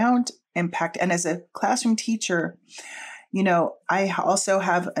have profound impact. And as a classroom teacher, I also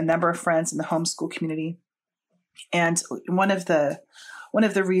have a number of friends in the homeschool community. And one of the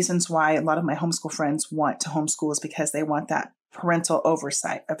reasons why a lot of my homeschool friends want to homeschool is because they want that parental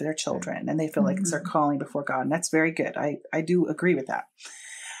oversight of their children. And they feel like it's their calling before God. And that's very good. I do agree with that.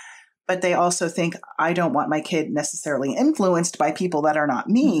 But they also think, I don't want my kid necessarily influenced by people that are not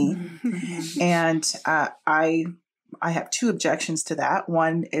me. And I have two objections to that.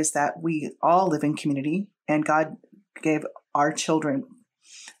 One is that we all live in community, and God gave our children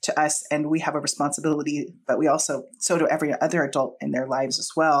to us, and we have a responsibility, but so do every other adult in their lives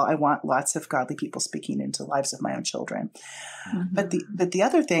as well. I want lots of godly people speaking into the lives of my own children. But the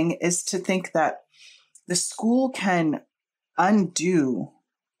other thing is to think that the school can undo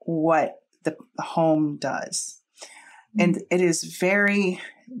what the home does. And it is very,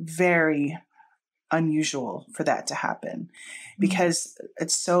 very unusual for that to happen, because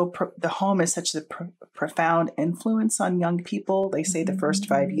it's so the home is such a profound influence on young people. They say the first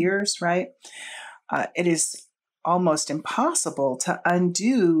 5 years, right? It is almost impossible to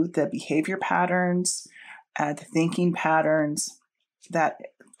undo the behavior patterns, the thinking patterns that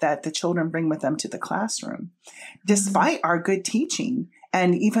the children bring with them to the classroom, despite our good teaching.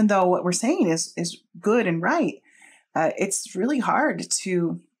 And even though what we're saying is good and right, it's really hard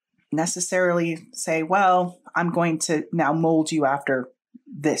to necessarily say, well, I'm going to now mold you after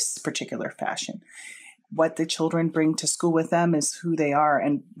this particular fashion. What the children bring to school with them is who they are,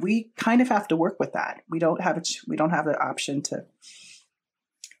 and we kind of have to work with that. We don't have the option to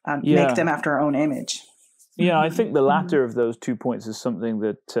make them after our own image. Yeah, I think the latter of those 2 points is something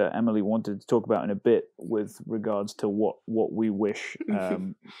that Emily wanted to talk about in a bit, with regards to what we wish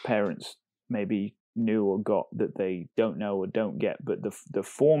parents maybe knew or got that they don't know or don't get. But the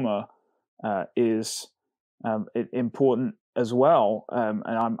former is important as well. And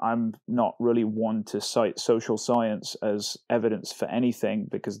I'm not really one to cite social science as evidence for anything,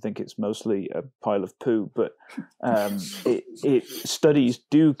 because I think it's mostly a pile of poo. But studies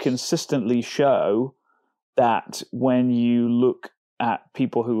do consistently show that when you look at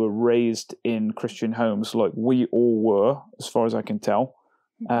people who were raised in Christian homes, like we all were, as far as I can tell,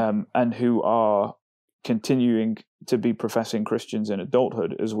 and who are continuing to be professing Christians in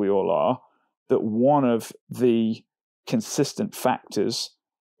adulthood, as we all are, that one of the consistent factors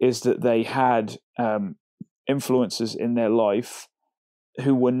is that they had influences in their life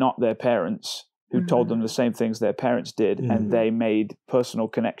who were not their parents, who told them the same things their parents did, and they made personal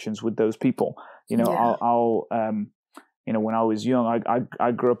connections with those people. You know, I'll you know, when I was young,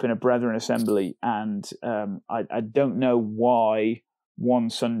 I grew up in a Brethren assembly, and I don't know why one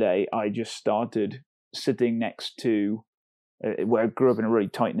Sunday I just started sitting next to where I grew up in a really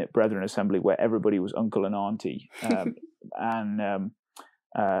tight-knit Brethren assembly where everybody was uncle and auntie, and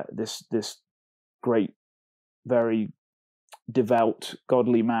this great, very devout,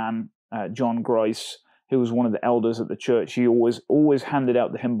 godly man, John Grice, who was one of the elders at the church. He always handed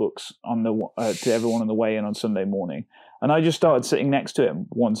out the hymn books on the to everyone on the way in on Sunday morning. And I just started sitting next to him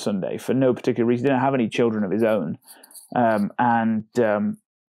one Sunday for no particular reason. He didn't have any children of his own, and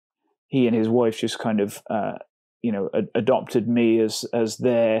he and his wife just kind of adopted me as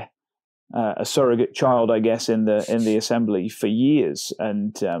their a surrogate child, I guess, in the assembly for years.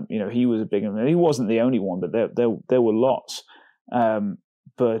 And he was a big one. He wasn't the only one, but there were lots.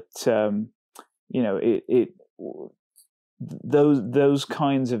 Those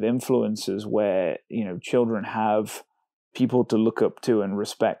kinds of influences where children have people to look up to and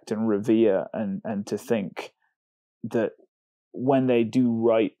respect and revere, and to think that when they do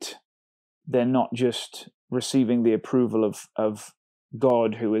right, they're not just receiving the approval of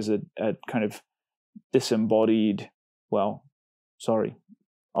God, who is a kind of disembodied,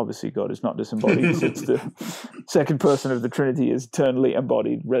 obviously God is not disembodied. It's the second person of the Trinity, is eternally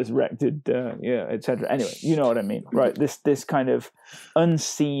embodied, resurrected, etc. Anyway, you know what I mean, right? This kind of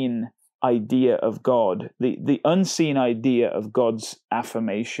unseen idea of God, the unseen idea of God's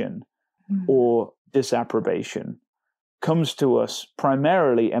affirmation or disapprobation comes to us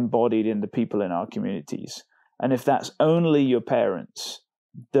primarily embodied in the people in our communities. And if that's only your parents,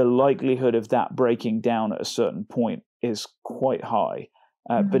 the likelihood of that breaking down at a certain point is quite high.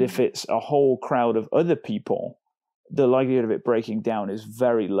 But if it's a whole crowd of other people, the likelihood of it breaking down is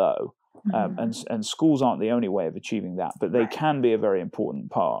very low. And schools aren't the only way of achieving that, but they can be a very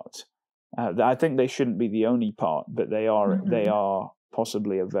important part. I think they shouldn't be the only part, but they are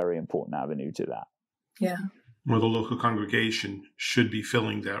possibly a very important avenue to that. Yeah. Where the local congregation should be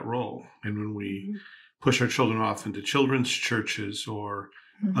filling that role. And when we push our children off into children's churches or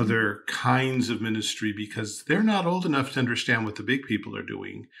other kinds of ministry because they're not old enough to understand what the big people are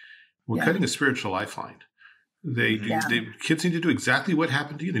doing, we're cutting a spiritual lifeline. Kids need to do exactly what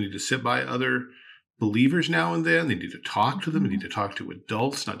happened to you. They need to sit by other believers now and then. They need to talk to them. They need to talk to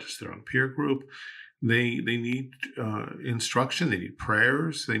adults, not just their own peer group. They need instruction. They need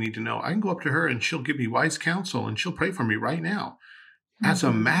prayers. They need to know, I can go up to her and she'll give me wise counsel and she'll pray for me right now. As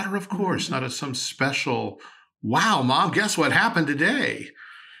a matter of course, not as some special, wow, Mom, guess what happened today?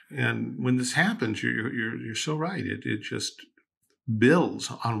 And when this happens, you're so right. It just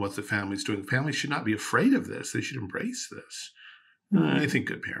builds on what the family's doing. Families should not be afraid of this. They should embrace this. I think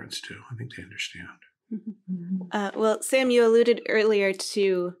good parents do. I think they understand. Well, Sam, you alluded earlier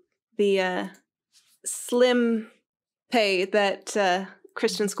to the slim pay that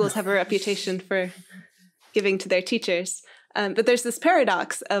Christian schools have a reputation for giving to their teachers. But there's this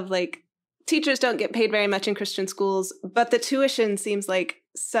paradox of like, teachers don't get paid very much in Christian schools, but the tuition seems like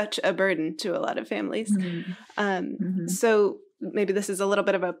such a burden to a lot of families. So maybe this is a little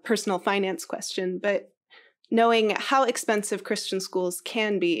bit of a personal finance question, but knowing how expensive Christian schools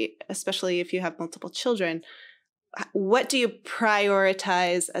can be, especially if you have multiple children, what do you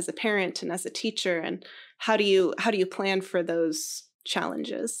prioritize as a parent and as a teacher, and how do you plan for those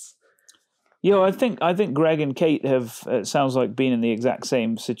challenges? I think Greg and Kate have, it sounds like, been in the exact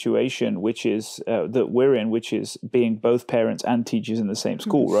same situation, which is that we're in, which is being both parents and teachers in the same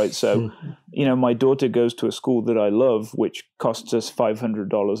school, right? So, my daughter goes to a school that I love, which costs us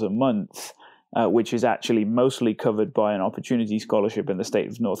 $500 a month, which is actually mostly covered by an opportunity scholarship in the state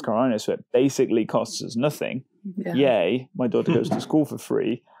of North Carolina. So it basically costs us nothing. Yeah. Yay, my daughter goes to school for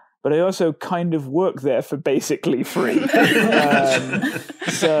free. But I also kind of work there for basically free.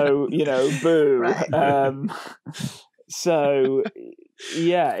 So, boo. Right.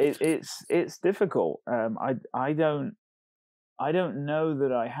 It's difficult. I don't know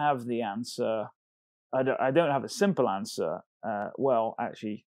that I have the answer. I don't have a simple answer. Well,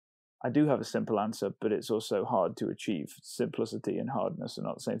 actually, I do have a simple answer, but it's also hard to achieve. Simplicity and hardness are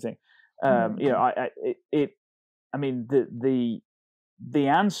not the same thing. The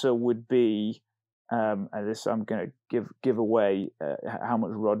answer would be, and this I'm going to give away how much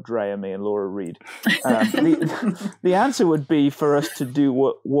Rod Dreher me and Laura read. The answer would be for us to do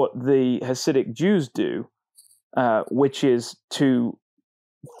what the Hasidic Jews do, which is to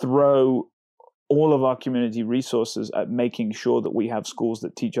throw all of our community resources at making sure that we have schools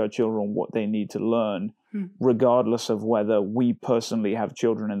that teach our children what they need to learn, regardless of whether we personally have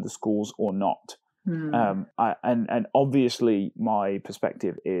children in the schools or not. And obviously my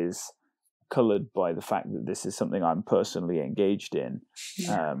perspective is colored by the fact that this is something I'm personally engaged in.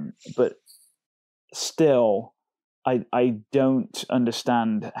 But still, I don't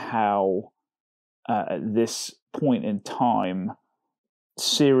understand how at this point in time,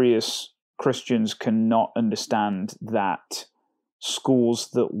 serious Christians cannot understand that schools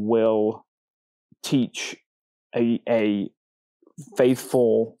that will teach a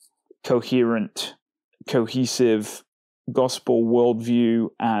faithful, coherent, cohesive gospel worldview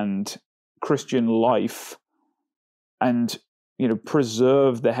and Christian life, and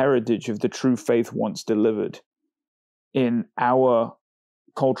preserve the heritage of the true faith once delivered in our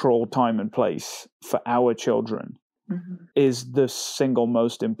cultural time and place for our children, is the single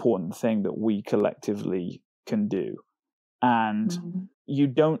most important thing that we collectively can do. And you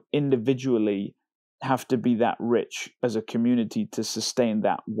don't individually have to be that rich as a community to sustain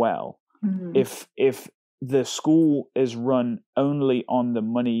that well. If the school is run only on the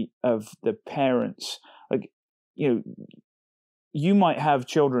money of the parents, you might have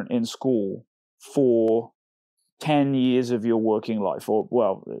children in school for 10 years of your working life, or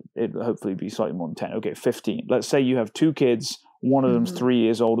it'll hopefully be slightly more than 10. Okay, 15. Let's say you have two kids, one of them's 3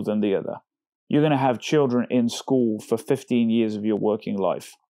 years older than the other. You're going to have children in school for 15 years of your working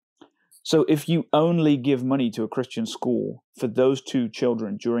life. So if you only give money to a Christian school for those two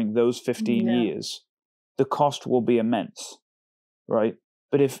children during those 15 years, the cost will be immense, right?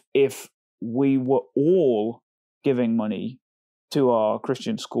 But if we were all giving money to our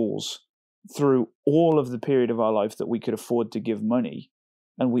Christian schools through all of the period of our life that we could afford to give money,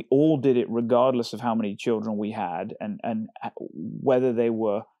 and we all did it regardless of how many children we had and whether they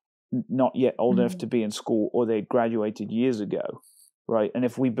were not yet old enough to be in school or they'd graduated years ago, right? And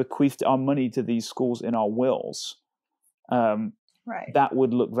if we bequeathed our money to these schools in our wills, that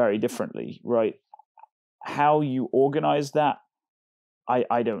would look very differently, right? How you organize that,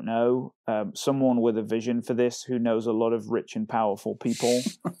 I don't know. Someone with a vision for this who knows a lot of rich and powerful people,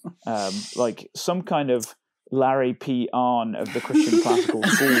 like some kind of Larry P. Arnn of the Christian classical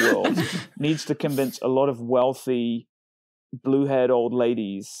school world, needs to convince a lot of wealthy, blue-haired old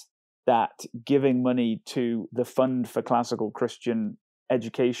ladies that giving money to the Fund for Classical Christian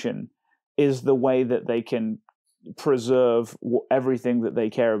Education is the way that they can preserve everything that they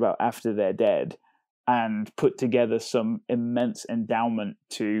care about after they're dead, and put together some immense endowment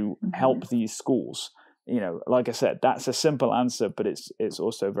to help these schools. Like I said, that's a simple answer, but it's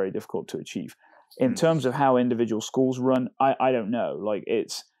also very difficult to achieve. In terms of how individual schools run, I don't know.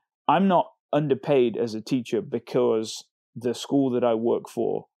 I'm not underpaid as a teacher because the school that I work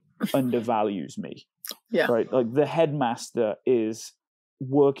for undervalues me. Yeah. Right. Like the headmaster is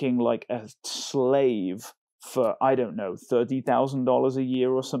working like a slave for, I don't know, $30,000 a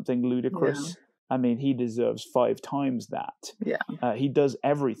year or something ludicrous. Yeah. I mean, he deserves 5 times that. Yeah. He does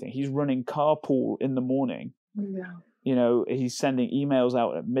everything. He's running carpool in the morning. Yeah. He's sending emails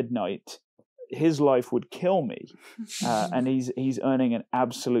out at midnight, his life would kill me, and he's earning an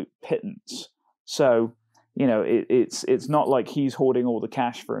absolute pittance. So, it's not like he's hoarding all the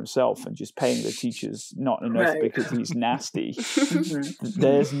cash for himself and just paying the teachers not enough because he's nasty.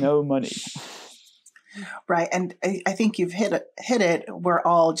 There's no money. Right. And I think you've hit it. We're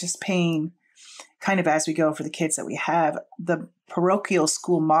all just paying kind of as we go for the kids that we have. The parochial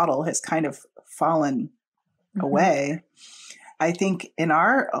school model has kind of fallen away. I think in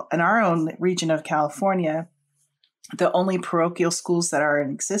our own region of California, the only parochial schools that are in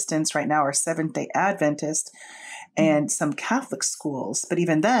existence right now are Seventh-day Adventist and some Catholic schools. But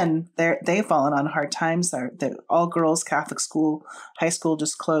even then, they've fallen on hard times. The all-girls Catholic school, high school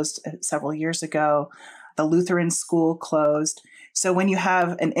just closed several years ago. The Lutheran school closed. So when you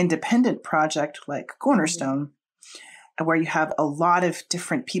have an independent project like Cornerstone, where you have a lot of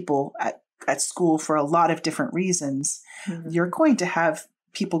different people at school for a lot of different reasons, you're going to have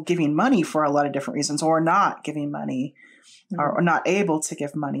people giving money for a lot of different reasons, or not giving money, or not able to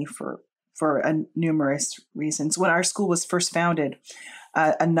give money for numerous reasons. When our school was first founded,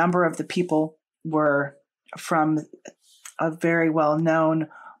 a number of the people were from a very well-known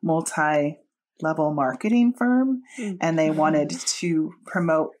multi-level marketing firm, and they wanted to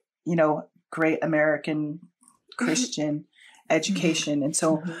promote, great American Christian education. And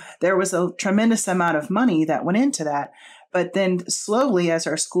so there was a tremendous amount of money that went into that. But then slowly, as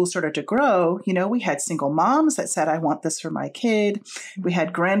our school started to grow, we had single moms that said, I want this for my kid. We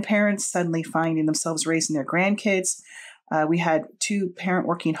had grandparents suddenly finding themselves raising their grandkids. We had 2 parent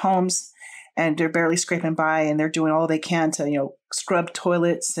working homes, and they're barely scraping by, and they're doing all they can to, scrub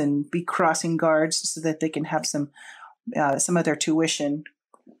toilets and be crossing guards so that they can have some of their tuition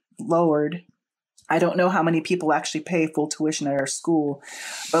lowered. I don't know how many people actually pay full tuition at our school,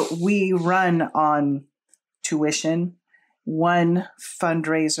 but we run on tuition, 1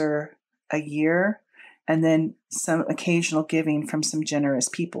 fundraiser a year, and then some occasional giving from some generous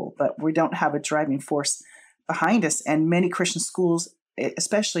people. But we don't have a driving force behind us. And many Christian schools,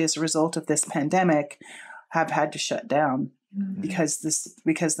 especially as a result of this pandemic, have had to shut down because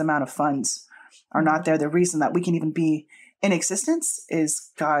the amount of funds are not there. The reason that we can even be in existence is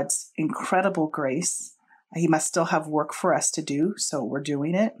God's incredible grace. He must still have work for us to do, so we're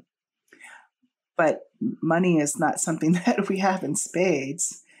doing it. But money is not something that we have in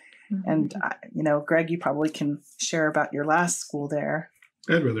spades. And, Greg, you probably can share about your last school there.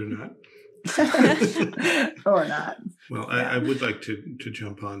 I'd rather not. Or not. Well, I would like to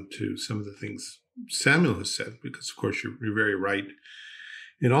jump on to some of the things Samuel has said, because, of course, you're very right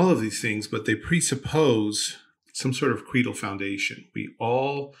in all of these things, but they presuppose some sort of creedal foundation. We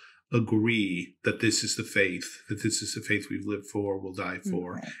all agree that this is the faith we've lived for, will die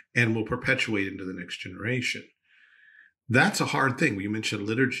for, and will perpetuate into the next generation. That's a hard thing. You mentioned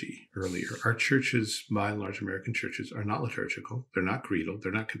liturgy earlier. Our churches, by and large, American churches, are not liturgical. They're not creedal.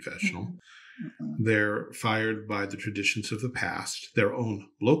 They're not confessional. They're fired by the traditions of the past, their own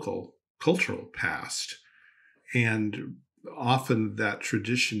local cultural past. And often that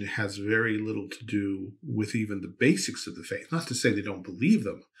tradition has very little to do with even the basics of the faith. Not to say they don't believe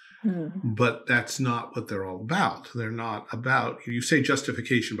them, but that's not what they're all about. They're not about, you say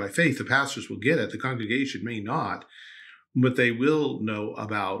justification by faith, the pastors will get it, the congregation may not, but they will know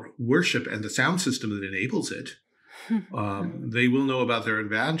about worship and the sound system that enables it. They will know about their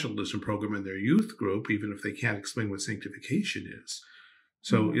evangelism program and their youth group, even if they can't explain what sanctification is.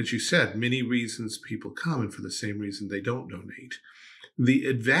 So, as you said, many reasons people come, and for the same reason they don't donate. The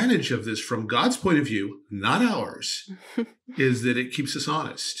advantage of this from God's point of view, not ours, is that it keeps us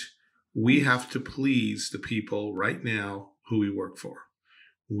honest. We have to please the people right now who we work for.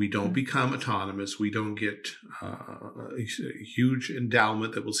 We don't become autonomous. We don't get a huge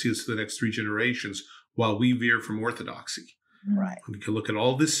endowment that will see us for the next 3 generations while we veer from orthodoxy. Right. We can look at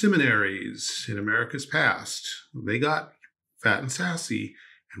all the seminaries in America's past. They got fat and sassy,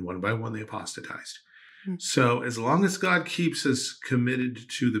 and one by one they apostatized. So as long as God keeps us committed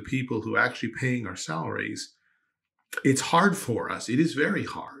to the people who are actually paying our salaries, it's hard for us. It is very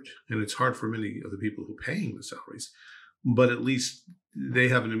hard, and it's hard for many of the people who are paying the salaries, but at least they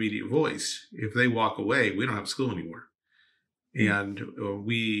have an immediate voice. If they walk away, we don't have school anymore. And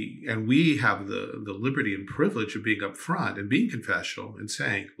we have the liberty and privilege of being upfront and being confessional and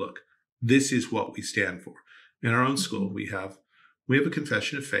saying, look, this is what we stand for. In our own school, we have a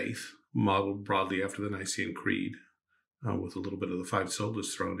confession of faith modeled broadly after the Nicene Creed, with a little bit of the 5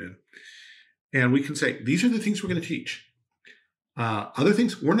 solas thrown in. And we can say, these are the things we're going to teach. Other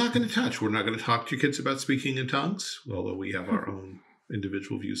things we're not going to touch. We're not going to talk to your kids about speaking in tongues, although we have our own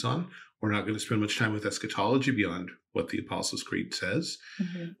individual views on. We're not going to spend much time with eschatology beyond what the Apostles' Creed says.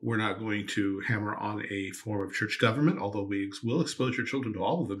 We're not going to hammer on a form of church government, although we will expose your children to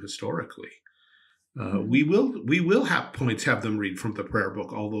all of them historically. We will have them read from the prayer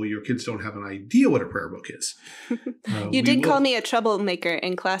book, although your kids don't have an idea what a prayer book is. You did call me a troublemaker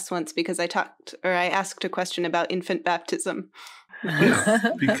in class once because I asked a question about infant baptism.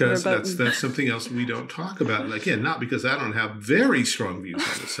 Yeah, because that's something else we don't talk about. And again, not because I don't have very strong views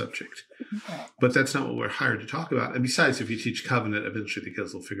on the subject, but that's not what we're hired to talk about. And besides, if you teach covenant, eventually the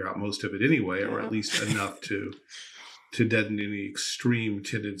kids will figure out most of it anyway, or at least enough to deaden any extreme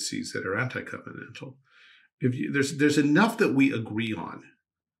tendencies that are anti-covenantal. There's enough that we agree on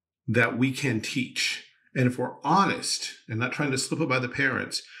that we can teach. And if we're honest and not trying to slip it by the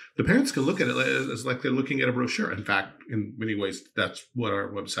parents can look at it as like they're looking at a brochure. In fact, in many ways, that's what our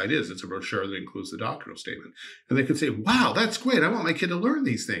website is. It's a brochure that includes the doctrinal statement. And they can say, wow, that's great. I want my kid to learn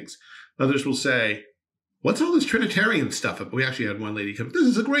these things. Others will say, what's all this Trinitarian stuff? We actually had one lady come, this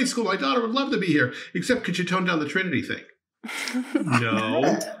is a great school. My daughter would love to be here, except could you tone down the Trinity thing?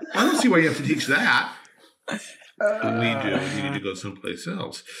 No, I don't see why you have to teach that. We do. We need to go someplace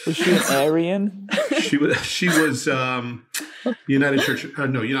else. Was she an Arian? She was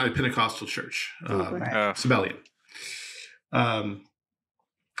United Pentecostal Church, Sabellian.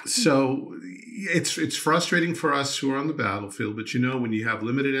 So it's frustrating for us who are on the battlefield, but when you have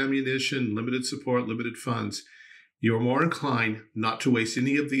limited ammunition, limited support, limited funds, you're more inclined not to waste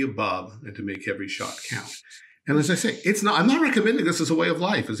any of the above and to make every shot count. And as I say, I'm not recommending this as a way of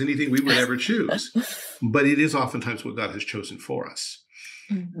life, as anything we would ever choose, but it is oftentimes what God has chosen for us.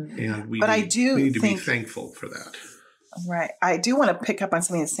 And we need to be thankful for that. Right. I do want to pick up on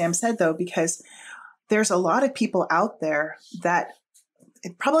something that Sam said, though, because there's a lot of people out there that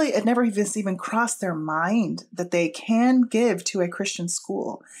it never even crossed their mind that they can give to a Christian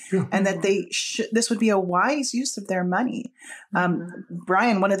school, and that this would be a wise use of their money.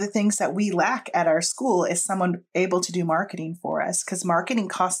 Bryan, one of the things that we lack at our school is someone able to do marketing for us, because marketing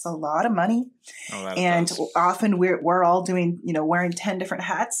costs a lot of money. And often we're all doing, wearing 10 different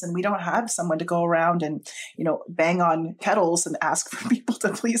hats, and we don't have someone to go around and, bang on kettles and ask for people to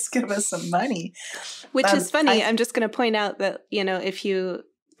please give us some money. Which is funny. I'm just going to point out that, if you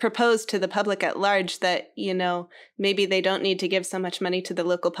propose to the public at large that, maybe they don't need to give so much money to the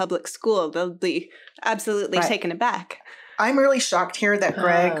local public school, they'll be absolutely taken aback. I'm really shocked here that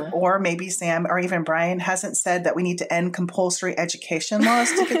Greg or maybe Sam or even Bryan hasn't said that we need to end compulsory education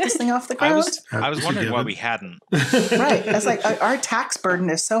laws to get this thing off the ground. I was wondering why we hadn't. Right. It's like our tax burden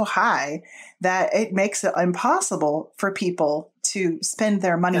is so high that it makes it impossible for people to spend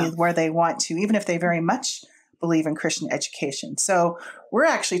their money where they want to, even if they very much believe in Christian education. So we're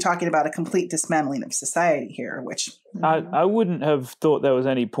actually talking about a complete dismantling of society here, which I wouldn't have thought there was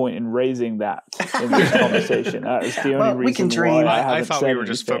any point in raising that in this conversation. That is the only reason why I thought we were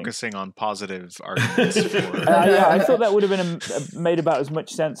just focusing on positive arguments for I thought that would have been made about as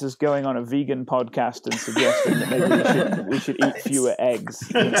much sense as going on a vegan podcast and suggesting that maybe we should eat fewer eggs.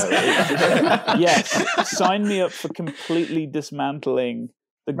 Yes, sign me up for completely dismantling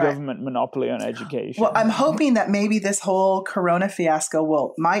the government monopoly on education. Well, I'm hoping that maybe this whole Corona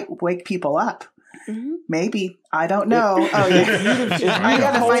fiasco might wake people up. Mm-hmm. Maybe. I don't know. I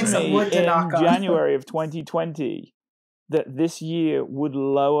got to find some wood to knock on. In January of 2020, that this year would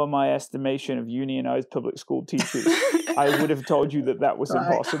lower my estimation of unionized public school teachers, I would have told you that was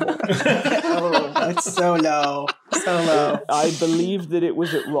impossible. It's so low. So low. I believed that it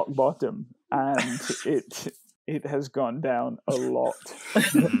was at rock bottom, and it has gone down a lot.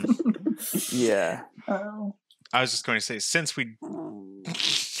 Yeah. I was just going to say,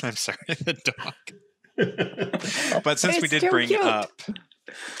 I'm sorry, the dog. But since we did bring up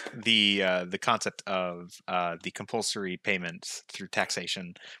the concept of the compulsory payments through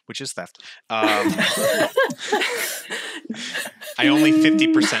taxation, which is theft, I only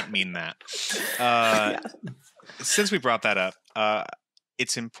 50% mean that. Since we brought that up,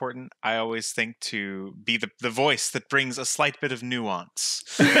 it's important, I always think, to be the voice that brings a slight bit of nuance.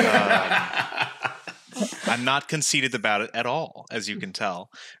 I'm not conceited about it at all, as you can tell.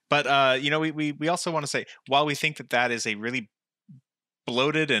 But, we also want to say, while we think that is a really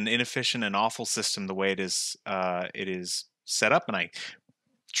bloated and inefficient and awful system, the way it is set up, and I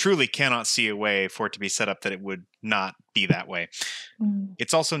truly cannot see a way for it to be set up that it would not be that way.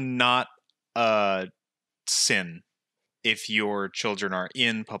 It's also not a sin if your children are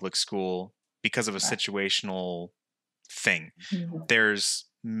in public school because of a situational thing. There's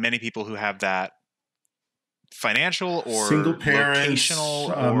many people who have that financial or single parents,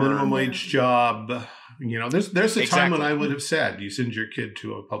 locational or minimum wage job, There's a time when I would have said, you send your kid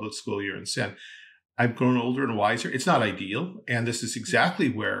to a public school, you're in sin. I've grown older and wiser. It's not ideal. And this is exactly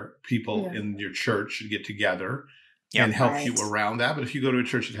where people in your church should get together and help you around that. But if you go to a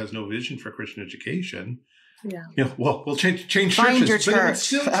church that has no vision for Christian education, we'll change Find churches. your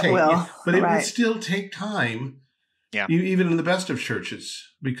church. It would still take time. Yeah. Even in the best of churches,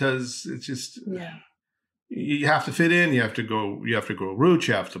 because it's just you have to fit in, you have to grow roots,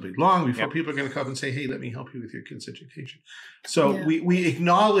 you have to belong before people are going to come and say, hey, let me help you with your kids' education. So we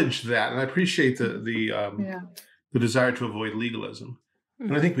acknowledge that, and I appreciate the desire to avoid legalism.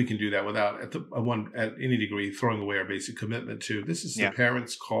 And I think we can do that without at any degree throwing away our basic commitment to this is the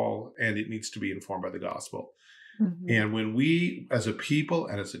parents' call, and it needs to be informed by the gospel. And when we as a people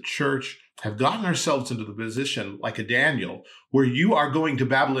and as a church have gotten ourselves into the position like a Daniel, where you are going to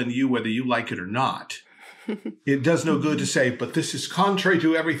Babylon whether you like it or not, it does no good to say, but this is contrary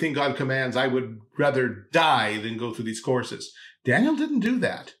to everything God commands. I would rather die than go through these courses. Daniel didn't do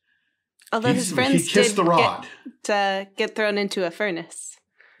that. Although his friends he kissed the rod. Get thrown into a furnace.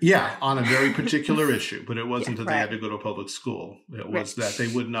 Yeah, on a very particular issue, but it wasn't that they had to go to a public school. It was that they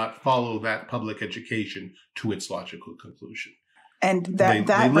would not follow that public education to its logical conclusion. And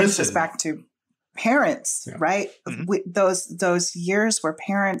that brings us back to parents, right? Those years where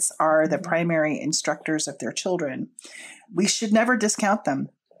parents are the primary instructors of their children, we should never discount them.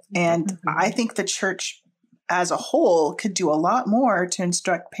 And I think the church as a whole could do a lot more to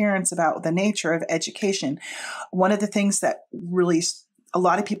instruct parents about the nature of education. One of the things that really a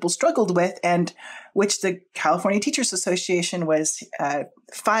lot of people struggled with, and which the California Teachers Association was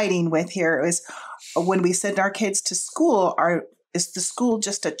fighting with here, is when we send our kids to school, is the school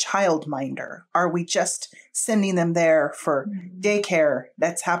just a childminder? Are we just sending them there for daycare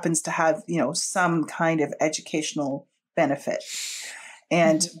that happens to have, some kind of educational benefit?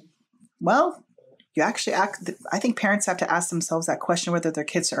 And well, you actually I think parents have to ask themselves that question, whether their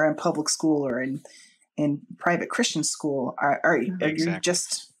kids are in public school or in private Christian school. Are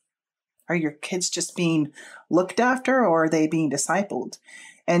your kids just being looked after, or are they being discipled?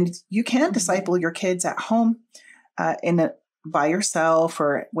 And you can disciple your kids at home by yourself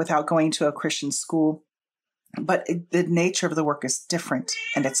or without going to a Christian school. But the nature of the work is different,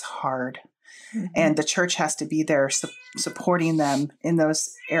 and it's hard. And the church has to be there supporting them in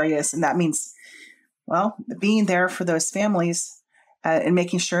those areas. And that means, being there for those families and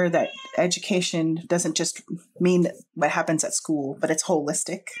making sure that education doesn't just mean what happens at school, but it's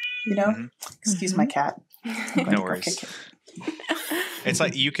holistic, Excuse my cat. No worries. It's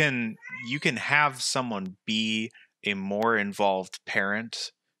like you can have someone be a more involved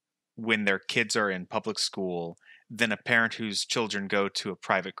parent when their kids are in public school than a parent whose children go to a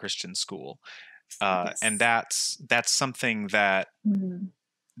private Christian school. And that's something that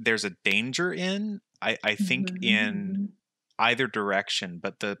there's a danger in, I think, in either direction,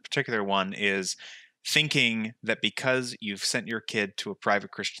 but the particular one is thinking that because you've sent your kid to a private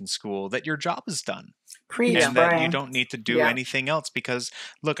Christian school that your job is done. Preach, and Bryan. that you don't need to do anything else because,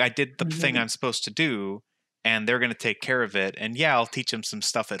 look, I did the thing I'm supposed to do and they're going to take care of it. And I'll teach them some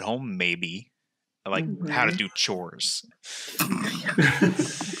stuff at home, maybe, like how to do chores.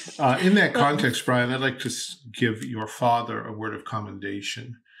 In that context, Bryan, I'd like to give your father a word of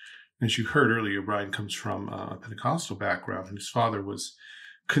commendation. As you heard earlier, Bryan comes from a Pentecostal background, and his father was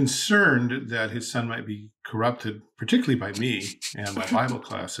concerned that his son might be corrupted, particularly by me and my Bible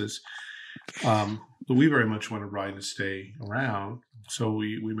classes. But we very much wanted Bryan to stay around. So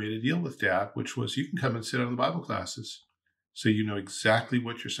we made a deal with Dad, which was you can come and sit on the Bible classes so you know exactly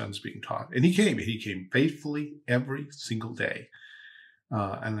what your son's being taught. And he came faithfully every single day.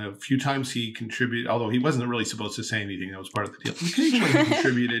 And a few times he contributed, although he wasn't really supposed to say anything. That was part of the deal. Occasionally he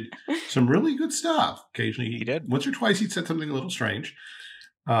contributed some really good stuff. Occasionally he did. Once or twice he said something a little strange.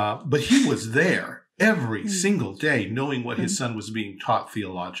 But he was there every single day knowing what his son was being taught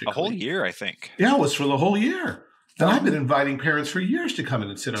theologically. A whole year, I think. Yeah, it was for the whole year. And I've been inviting parents for years to come in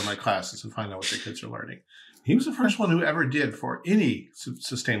and sit on my classes and find out what their kids are learning. He was the first one who ever did for any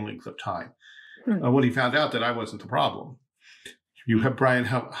sustained length of time. When he found out that I wasn't the problem. You have Bryan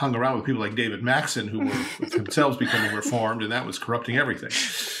hung around with people like David Maxson, who were themselves becoming reformed, and that was corrupting everything.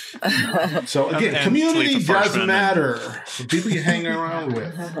 So again, community doesn't matter. The people you hang around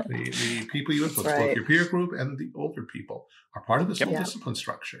with, the people you influence, both your peer group and the older people, are part of this whole discipline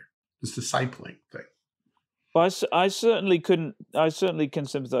structure, this discipling thing. Well, I certainly can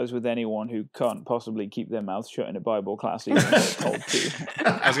sympathize with anyone who can't possibly keep their mouth shut in a Bible class even if they're told to.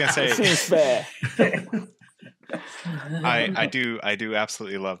 I was going to say, it seems fair. I do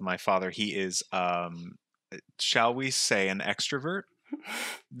absolutely love my father. He is, shall we say, an extrovert.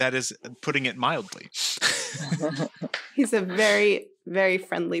 That is putting it mildly. He's a very, very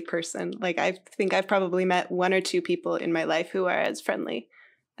friendly person. Like, I think I've probably met one or two people in my life who are as friendly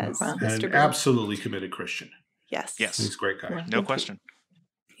as Mr. And Boone. absolutely committed Christian. Yes. Yes. He's a great guy. No question.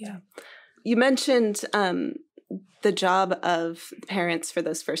 Yeah. You mentioned the job of parents for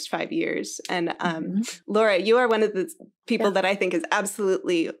those first 5 years. And Laura, you are one of the people that I think has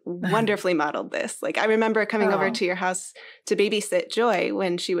absolutely wonderfully modeled this. Like, I remember coming over to your house to babysit Joy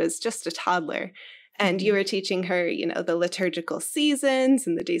when she was just a toddler. And you were teaching her, you know, the liturgical seasons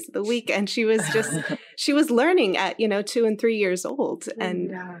and the days of the week. And she was just, she was learning at, 2 and 3 years old.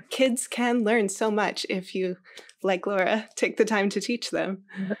 And kids can learn so much if you, like Laura, take the time to teach them.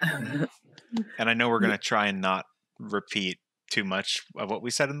 And I know we're going to try and not repeat too much of what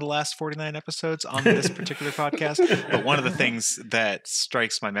we said in the last 49 episodes on this particular podcast. But one of the things that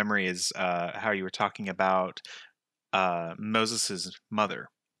strikes my memory is how you were talking about Moses's mother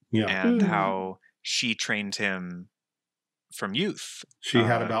and how she trained him from youth. She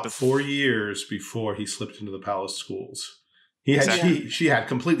had about 4 years before he slipped into the palace schools. She had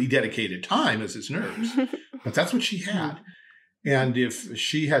completely dedicated time as his nurse, but that's what she had. And if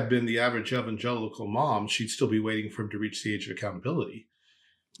she had been the average evangelical mom, she'd still be waiting for him to reach the age of accountability,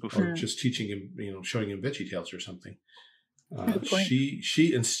 or just teaching him, showing him VeggieTales or something.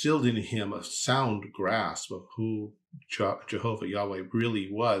 She instilled in him a sound grasp of who Jehovah Yahweh really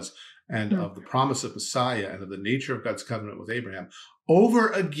was, and of the promise of Messiah, and of the nature of God's covenant with Abraham, over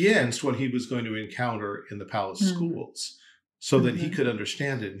against what he was going to encounter in the palace schools, so that he could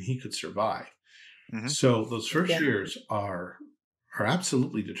understand it and he could survive. So those first years are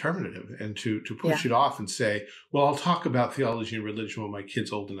absolutely determinative, and to push it off and say, well, I'll talk about theology and religion when my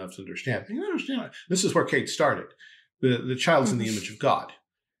kid's old enough to understand. You understand, this is where Kate started. The child's in the image of God.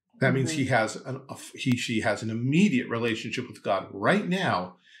 That means she has an immediate relationship with God right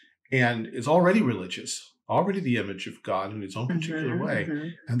now, and is already religious, already the image of God in its own particular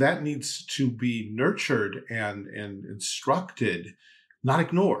way. And that needs to be nurtured and instructed, not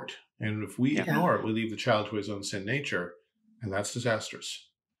ignored. And if we ignore it, we leave the child to his own sin nature, and that's disastrous.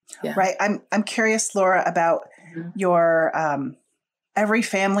 Right. I'm curious, Laura, about your every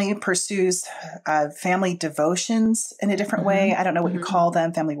family pursues family devotions in a different way. I don't know what you call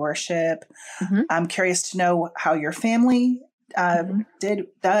them, family worship. I'm curious to know how your family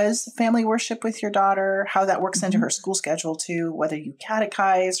does family worship with your daughter, how that works into her school schedule too, whether you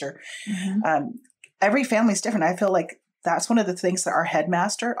catechize or every family is different. I feel like that's one of the things that our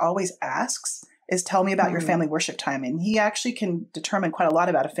headmaster always asks is, tell me about your family worship time. And he actually can determine quite a lot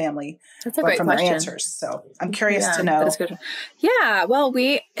about a family from their answers. So I'm curious to know. That's good. Yeah. Well,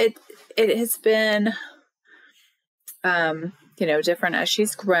 it has been, different as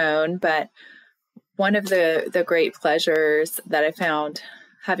she's grown, but one of the great pleasures that I found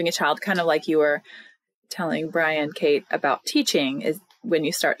having a child, kind of like you were telling Bryan, Kate, about teaching, is when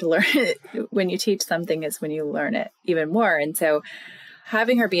you start to learn it, when you teach something is when you learn it even more. And so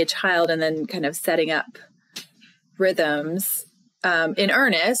having her be a child and then kind of setting up rhythms in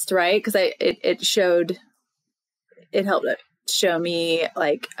earnest, right? Because it helped show me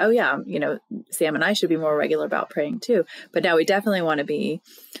like, oh yeah, Sam and I should be more regular about praying too. But now we definitely want to be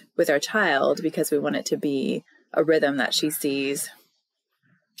with our child because we want it to be a rhythm that she sees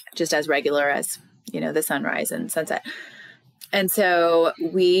just as regular as, the sunrise and sunset. And so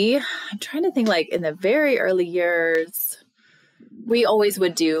I'm trying to think, like in the very early years, we always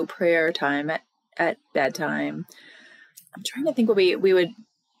would do prayer time at bedtime. I'm trying to think what we would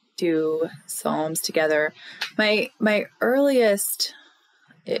do Psalms together. My earliest,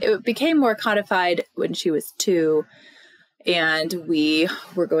 it became more codified when she was 2, and we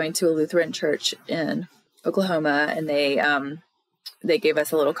were going to a Lutheran church in Oklahoma, and they gave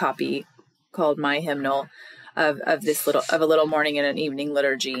us a little copy called My Hymnal of a little morning and an evening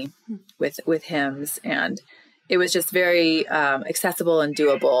liturgy with hymns, and it was just very accessible and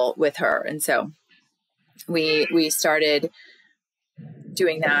doable with her. And so we started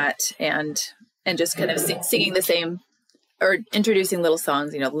doing that and just kind of singing the same, or introducing little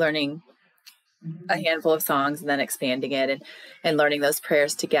songs, learning a handful of songs and then expanding it and learning those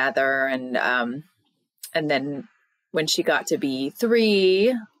prayers together. And then when she got to be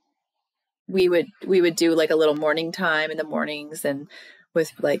 3, we would do like a little morning time in the mornings, and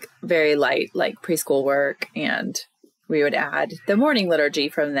with like very light, like preschool work, and we would add the morning liturgy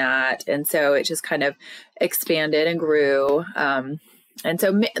from that. And so it just kind of expanded and grew. And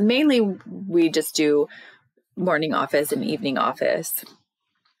so mainly we just do morning office and evening office.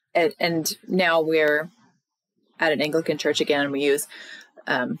 And now we're at an Anglican church again, and we use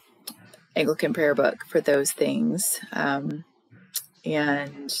Anglican prayer book for those things.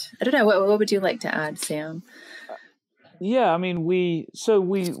 And I don't know, what would you like to add, Sam? Yeah, I mean, we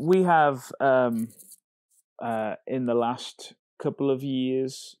have in the last couple of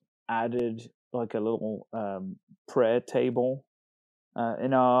years added like a little prayer table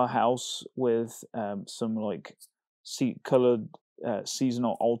in our house with some like colored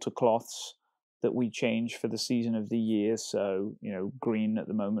seasonal altar cloths that we change for the season of the year. So, green at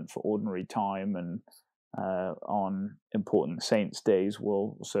the moment for ordinary time, and on important saints days,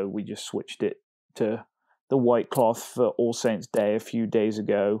 we just switched it to the white cloth for All Saints Day a few days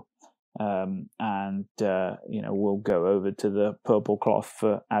ago. And we'll go over to the purple cloth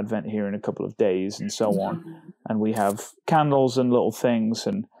for Advent here in a couple of days, and so on. And we have candles and little things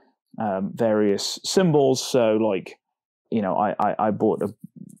and various symbols. So, like, I bought a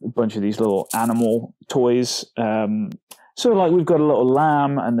bunch of these little animal toys. So, like, we've got a little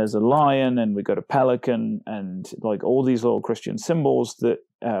lamb, and there's a lion, and we've got a pelican, and like all these little Christian symbols that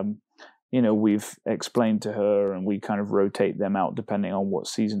we've explained to her, and we kind of rotate them out depending on what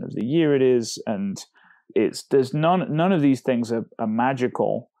season of the year it is. And there's none of these things are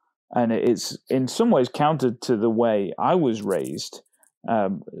magical, and it's in some ways counter to the way I was raised.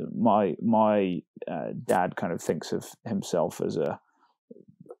 My dad kind of thinks of himself as a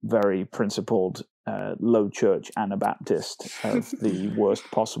very principled, low church Anabaptist of the worst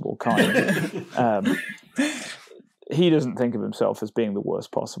possible kind. He doesn't think of himself as being the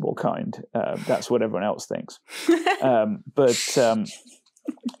worst possible kind. That's what everyone else thinks. I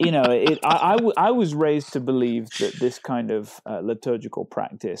was raised to believe that this kind of liturgical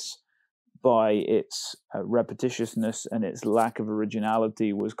practice, by its repetitiousness and its lack of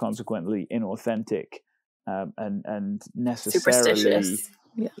originality, was consequently inauthentic and necessarily superstitious.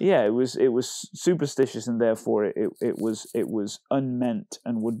 Yeah, it was superstitious, and therefore it was unmeant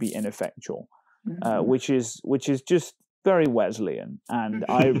and would be ineffectual. Which is just very Wesleyan, and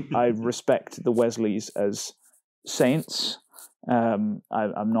I respect the Wesleys as saints. I'm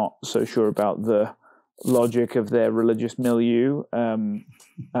not so sure about the logic of their religious milieu.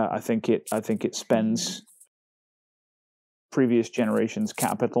 I think it spends previous generations'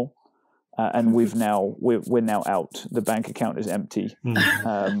 capital, and we're now out. The bank account is empty.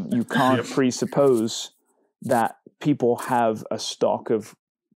 You can't presuppose that people have a stock of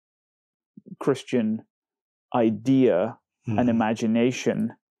Christian idea and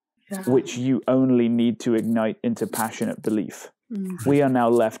imagination, which you only need to ignite into passionate belief. We are now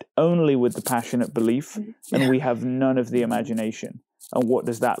left only with the passionate belief, and we have none of the imagination. And what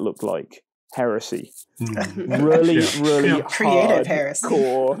does that look like? Heresy. Really creative heresy.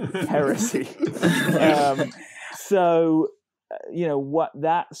 Core heresy. So,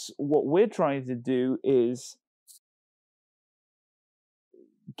 what we're trying to do is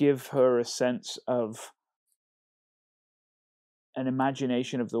give her a sense of an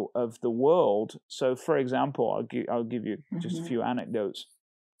imagination of the world. So, for example, I'll give you just a few anecdotes.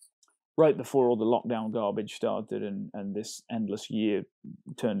 Right before all the lockdown garbage started, and this endless year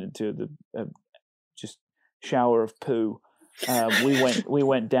turned into the just shower of poo, we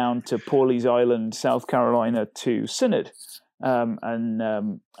went down to Pawleys Island, South Carolina, to synod,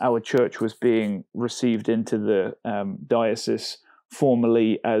 and our church was being received into the diocese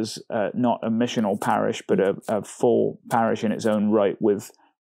formally as not a missional parish, but a full parish in its own right, with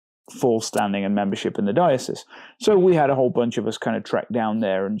full standing and membership in the diocese. So we had a whole bunch of us kind of trek down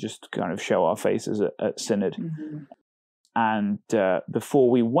there and just kind of show our faces at synod. And before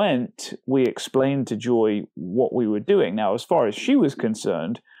we went, we explained to Joy what we were doing. Now, as far as she was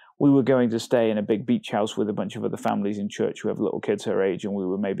concerned, we were going to stay in a big beach house with a bunch of other families in church who have little kids her age, and we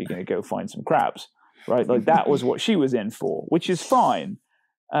were maybe going to go find some crabs. Right, like that was what she was in for, which is fine.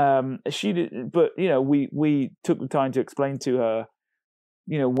 She did, but we took the time to explain to her,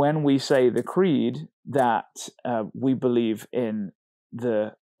 when we say the creed, that we believe in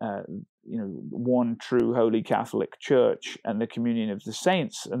the one true holy Catholic Church and the communion of the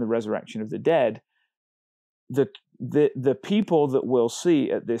saints and the resurrection of the dead. The people that we'll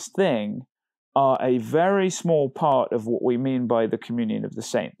see at this thing are a very small part of what we mean by the communion of the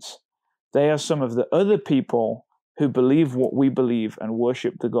saints. They are some of the other people who believe what we believe and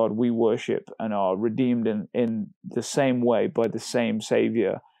worship the God we worship and are redeemed in the same way by the same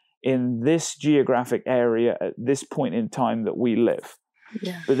Savior in this geographic area at this point in time that we live.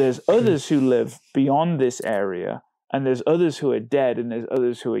 But there's others who live beyond this area, and there's others who are dead, and there's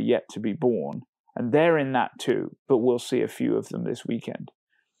others who are yet to be born. And they're in that too, but we'll see a few of them this weekend.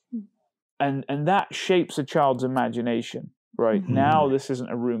 And that shapes a child's imagination. Right now, this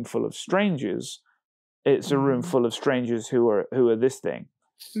isn't a room full of strangers; it's a room full of strangers who are this thing.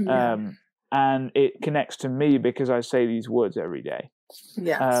 and it connects to me because I say these words every day.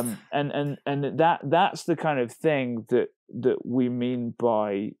 Yes. And that's the kind of thing that we mean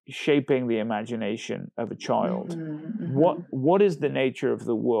by shaping the imagination of a child. What is the nature of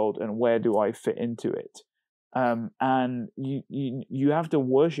the world, and where do I fit into it? And you have to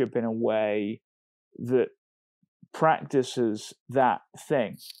worship in a way that practices that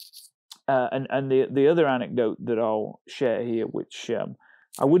thing. And the other anecdote that I'll share here, which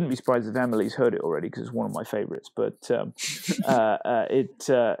I wouldn't be surprised if Emilies heard it already because it's one of my favorites, but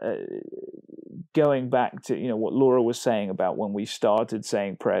going back to what Laura was saying about when we started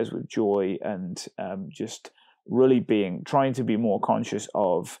saying prayers with joy, and just really trying to be more conscious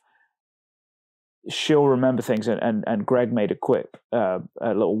of, she'll remember things, and Greg made a quip a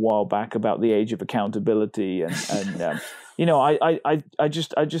little while back about the age of accountability, and I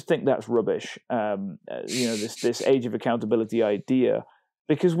just think that's rubbish. This age of accountability idea,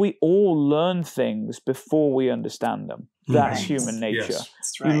 because we all learn things before we understand them. That's human nature. Yes.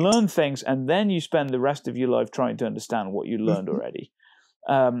 That's right. You learn things, and then you spend the rest of your life trying to understand what you learned already.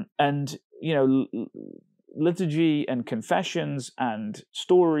 Liturgy and confessions and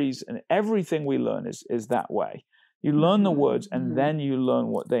stories and everything we learn is that way. You learn the words, and then you learn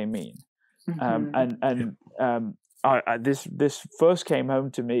what they mean. This first came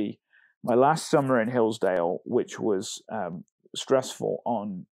home to me my last summer in Hillsdale, which was stressful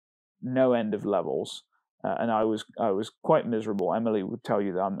on no end of levels, and I was quite miserable. Emily would tell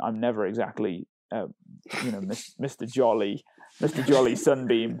you that I'm never exactly Mr. Jolly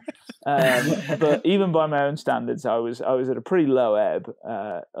Sunbeam, but even by my own standards, I was at a pretty low ebb,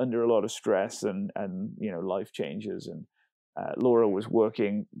 under a lot of stress and life changes, and Laura was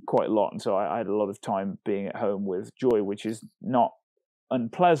working quite a lot, and so I had a lot of time being at home with Joy, which is not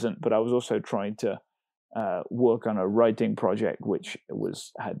unpleasant, but I was also trying to work on a writing project which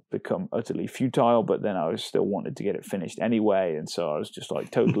had become utterly futile, but then I was still wanted to get it finished anyway, and so I was just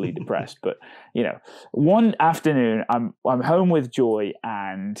like totally depressed. But one afternoon I'm home with Joy,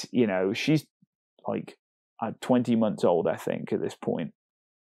 and she's like 20 months old, I think, at this point.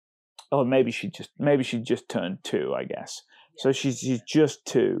 Oh, maybe she just turned 2, I guess. So she's just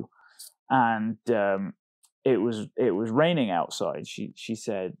 2, and it was raining outside. She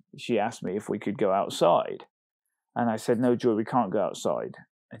asked me if we could go outside, and I said, "No, Joy, we can't go outside."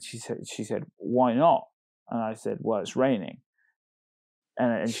 And she said, "Why not?" And I said, "Well, it's raining."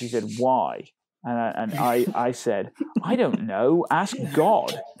 And she said, "Why?" And I said, "I don't know. Ask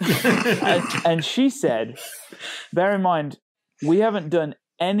God." and she said, "Bear in mind, we haven't done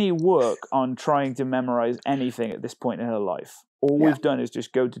any work on trying to memorize anything at this point in her life. All we've done is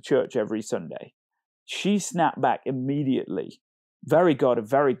just go to church every Sunday." She snapped back immediately. Very God,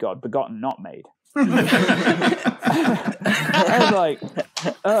 begotten, not made. I was like,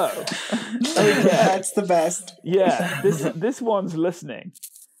 oh, okay. That's the best. Yeah, this one's listening.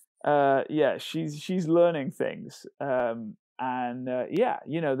 She's learning things. There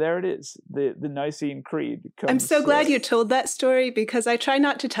it is. The Nicene Creed comes, I'm so glad you told that story, because I try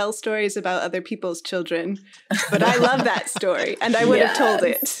not to tell stories about other people's children, but I love that story, and I would have told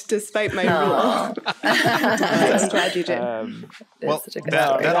it despite my rule. I'm glad you did.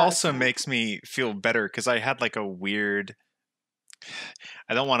 That also makes me feel better, because I had like a weird,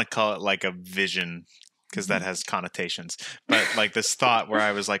 I don't want to call it like a vision, because that has connotations, but like this thought where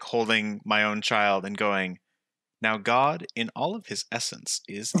I was like holding my own child and going, now God, in all of his essence,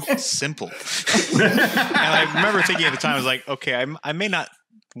 is simple. And I remember thinking at the time, I was like, okay, I may not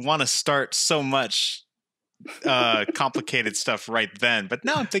want to start so much complicated stuff right then, but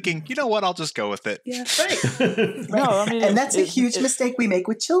now I'm thinking, you know what, I'll just go with it. Yeah, right. No, I mean, and that's a huge mistake we make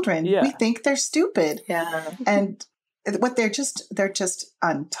with children. Yeah. We think they're stupid. Yeah. And what they're just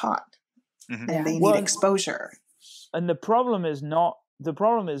untaught. Mm-hmm. And they need exposure. And the problem is not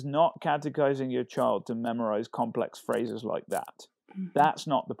catechizing your child to memorize complex phrases like that. Mm-hmm. That's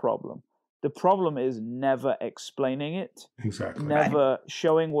not the problem. The problem is never explaining it, never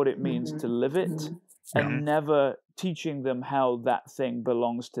showing what it means to live it, and never teaching them how that thing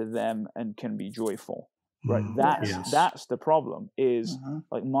belongs to them and can be joyful. Right? That's the problem. Is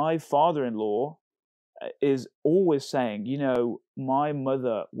like my father-in-law is always saying, my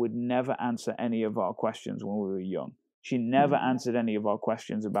mother would never answer any of our questions when we were young. She never answered any of our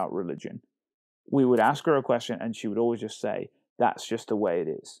questions about religion. We would ask her a question, and she would always just say, "That's just the way it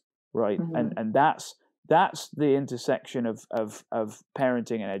is." Right? Mm-hmm. And that's the intersection of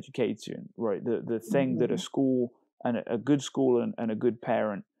parenting and education. Right? The thing that a school and a good school and a good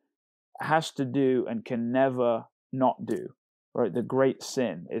parent has to do and can never not do. Right? The great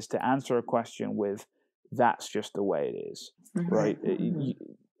sin is to answer a question with, "That's just the way it is." Mm-hmm. Right?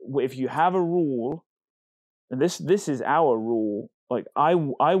 if you have a rule, and this is our rule, like I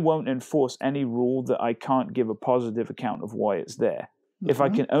won't enforce any rule that I can't give a positive account of why it's there. If I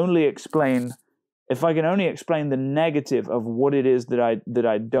can only explain the negative of what it is that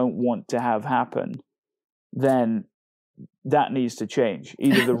I don't want to have happen, then that needs to change.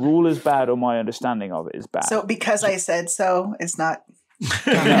 Either the rule is bad or my understanding of it is bad. So because I said so, it's not.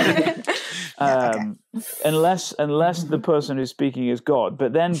 Unless the person who's speaking is God,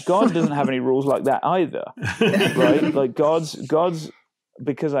 but then God doesn't have any rules like that either, right? Like God's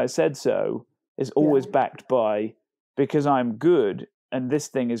because I said so is always backed by because I'm good and this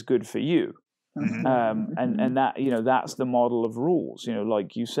thing is good for you. And that, that's the model of rules.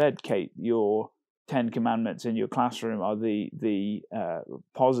 Like you said, Kate, your 10 commandments in your classroom are the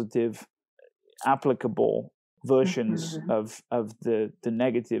positive, applicable versions of the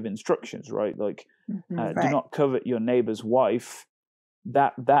negative instructions, right? Like do not covet your neighbor's wife.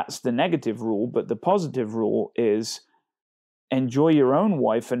 That's the negative rule, but the positive rule is enjoy your own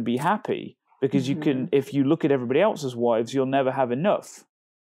wife and be happy, because you can, if you look at everybody else's wives, you'll never have enough,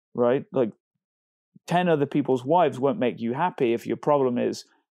 right? Like 10 other people's wives won't make you happy if your problem is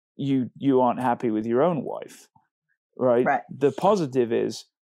you aren't happy with your own wife, right? The positive is,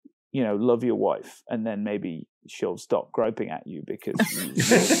 love your wife, and then maybe she'll stop griping at you because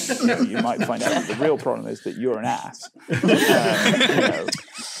you might find out the real problem is that you're an ass.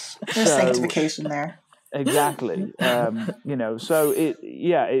 There's sanctification there. Exactly. So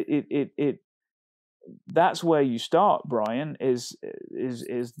it that's where you start, Bryan, is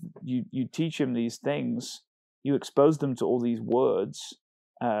you teach him these things, you expose them to all these words,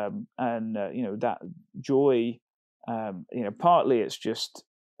 that joy, partly it's just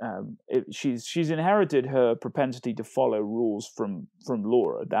she's inherited her propensity to follow rules from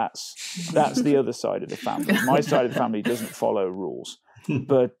Laura. That's the other side of the family. My side of the family doesn't follow rules,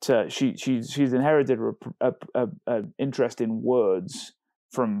 but she's inherited a interest in words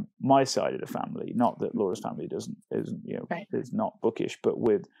from my side of the family. Not that Laura's family is not bookish, but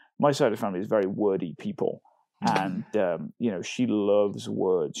with my side of the family is very wordy people. And she loves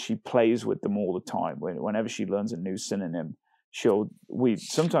words. She plays with them all the time. Whenever she learns a new synonym,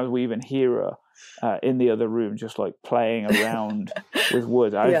 sometimes we even hear her in the other room just like playing around with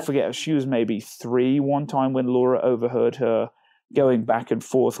words. I forget, she was maybe 3 one time when Laura overheard her going back and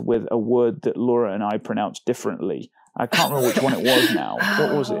forth with a word that Laura and I pronounced differently. I can't remember which one it was now.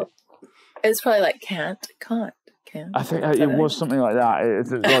 What was it? It was probably like can't. I think it was something like that.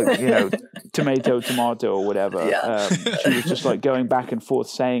 It's like, tomato or whatever. Yeah. She was just like going back and forth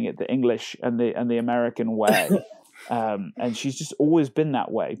saying it the English and the American way. And she's just always been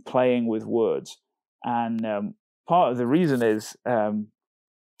that way, playing with words. And part of the reason is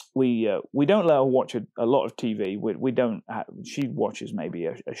we don't let her watch a lot of TV. We don't. She watches maybe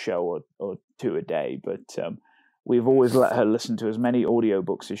a show or 2 a day, but we've always let her listen to as many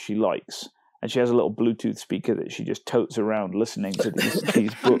audiobooks as she likes. And she has a little Bluetooth speaker that she just totes around listening to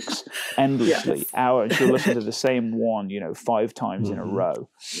these books endlessly, and she'll listen to the same one, 5 times in a row.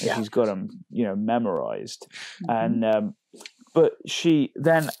 And she's got them, memorized. And but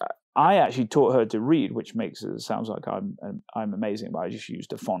I actually taught her to read, which sounds like I'm amazing, but I just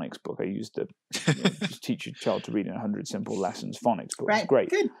used a phonics book. I used just teach your child to read in 100 Simple Lessons phonics book. It's great.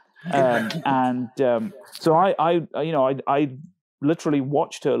 Good. So I literally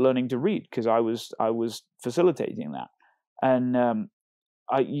watched her learning to read because I was facilitating that. And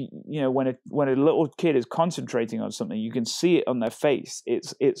when a little kid is concentrating on something, you can see it on their face.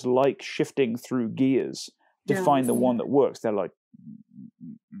 It's like shifting through gears to find the one that works. They're like,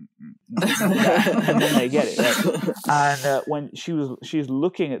 and then they get it. Right? And when she's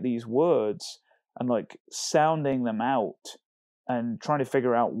looking at these words and like sounding them out and trying to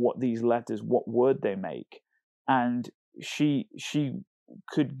figure out what these letters, what word they make, and she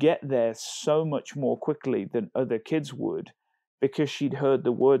could get there so much more quickly than other kids would because she'd heard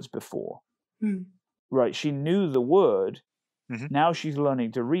the words before. Right? She knew the word. Now she's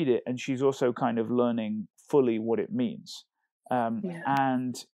learning to read it, and she's also kind of learning fully what it means.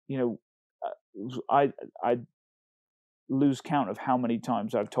 And I lose count of how many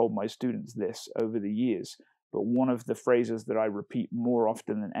times I've told my students this over the years, but one of the phrases that I repeat more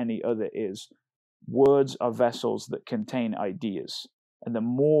often than any other is, words are vessels that contain ideas. And the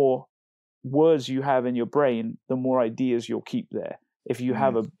more words you have in your brain, the more ideas you'll keep there. If you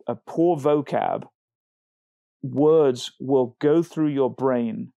have a poor vocab, words will go through your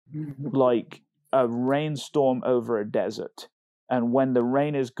brain like a rainstorm over a desert. And when the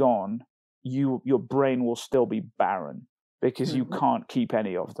rain is gone, your brain will still be barren because you can't keep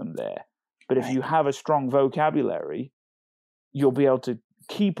any of them there. But if you have a strong vocabulary, you'll be able to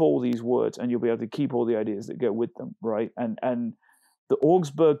keep all these words, and you'll be able to keep all the ideas that go with them, right? And the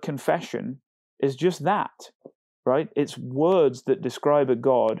Augsburg Confession is just that, right? It's words that describe a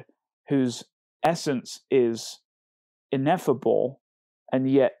God whose essence is ineffable and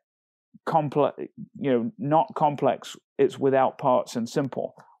yet complex, not complex. It's without parts and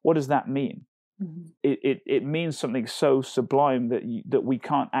simple. What does that mean? Mm-hmm. It means something so sublime that we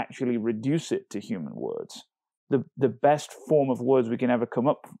can't actually reduce it to human words. The best form of words we can ever come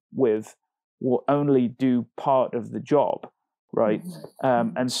up with will only do part of the job, right?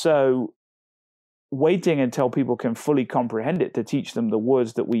 Mm-hmm. And so waiting until people can fully comprehend it to teach them the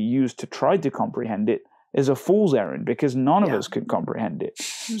words that we use to try to comprehend it is a fool's errand, because none of us can comprehend it.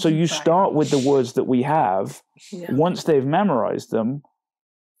 So you start with the words that we have. Once they've memorized them,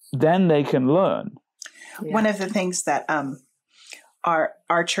 then they can learn. One of the things that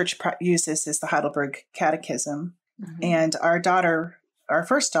our church uses is the Heidelberg Catechism. Mm-hmm. And our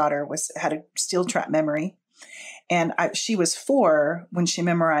first daughter had a steel trap memory. And she was 4 when she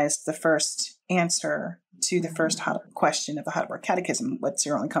memorized the first answer to the first question of the Heidelberg Catechism: what's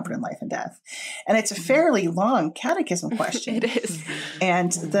your only comfort in life and death? And it's a fairly long catechism question. It is.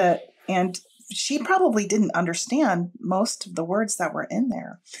 And she probably didn't understand most of the words that were in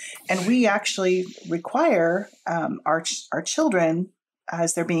there. And we actually require our children,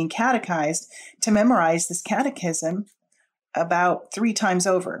 as they're being catechized, to memorize this catechism about 3 times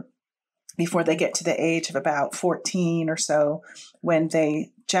over before they get to the age of about 14 or so, when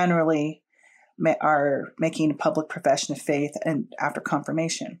they generally are making a public profession of faith and after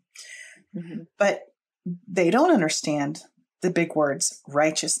confirmation. Mm-hmm. But they don't understand the big words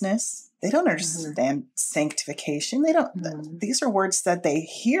righteousness. They don't understand sanctification. They don't. These are words that they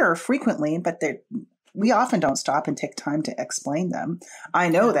hear frequently, but we often don't stop and take time to explain them. I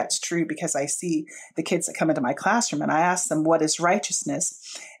know that's true because I see the kids that come into my classroom and I ask them, what is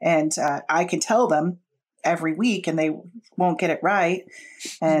righteousness? And I can tell them every week and they won't get it right.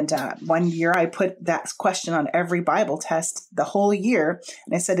 And one year I put that question on every Bible test the whole year.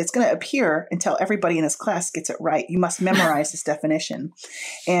 And I said, it's going to appear until everybody in this class gets it right. You must memorize this definition.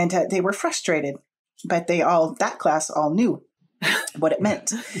 And they were frustrated, but that class all knew what it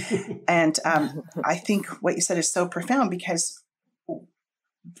meant. And I think what you said is so profound, because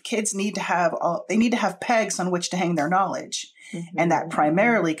kids need to have pegs on which to hang their knowledge. Mm-hmm. And that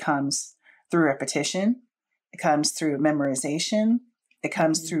primarily comes through repetition. It comes through memorization. It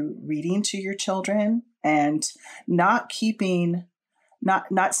comes through reading to your children and not saying,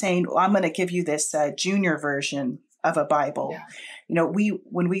 well, I'm going to give you this junior version of a Bible. Yeah.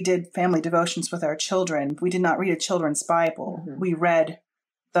 When we did family devotions with our children, we did not read a children's Bible. Mm-hmm. We read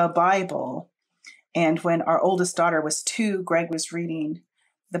the Bible. And when our oldest daughter was 2, Greg was reading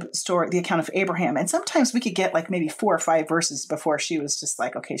the account of Abraham. And sometimes we could get like maybe 4 or 5 verses before she was just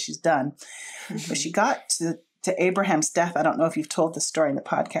like, okay, she's done. Mm-hmm. But she got to Abraham's death. I don't know if you've told the story in the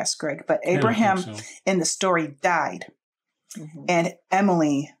podcast, Greg, but Abraham in the story died. Mm-hmm. And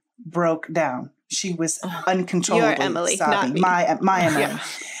Emily broke down. She was uncontrollably Your Emily, sobbing. not me. My Emily.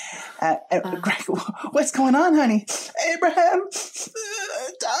 Greg, what's going on, honey? Abraham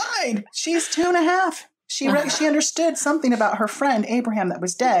died. She's 2.5. She understood something about her friend Abraham that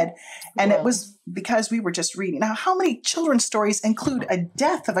was dead, and it was because we were just reading. Now, how many children's stories include a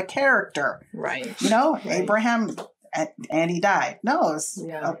death of a character? Right. Abraham and he died. No,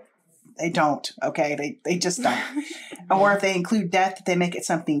 they don't. Okay, they just don't. Or if they include death, they make it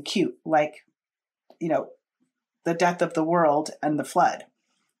something cute, like the death of the world and the flood.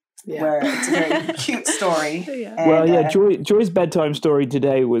 Yeah. Where it's a very cute story. Yeah. And, Joy's bedtime story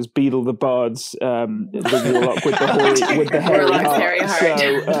today was Beedle the Bard's the warlock with the hairy heart.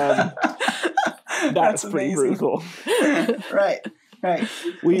 So that's pretty brutal. Right.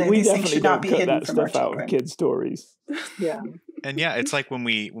 We definitely don't cut that stuff out of kids' stories. Yeah. And it's like when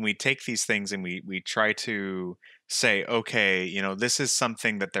we take these things and we try to say, okay, this is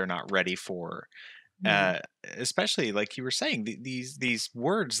something that they're not ready for. Especially like you were saying, these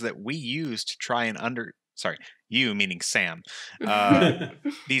words that we use to try and you meaning Sam,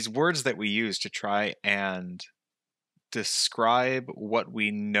 these words that we use to try and describe what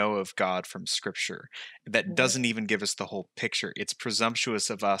we know of God from Scripture, that doesn't even give us the whole picture. It's presumptuous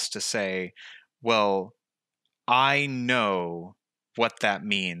of us to say, well, I know what that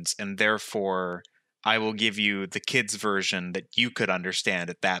means, and therefore I will give you the kids' version that you could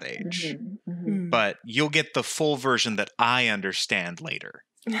understand at that age. Mm-hmm. Mm-hmm. But you'll get the full version that I understand later.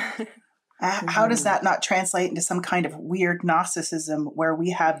 How does that not translate into some kind of weird Gnosticism where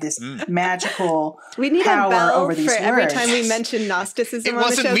we have this magical we need power a bell over these for every words? time we mention Gnosticism It on the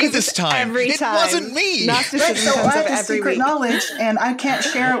wasn't show? me 'Cause this it's time. Every It time. wasn't me. Gnosticism Right, so comes I up have every secret week. knowledge, and I can't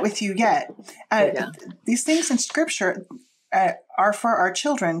share it with you yet. These things in Scripture are for our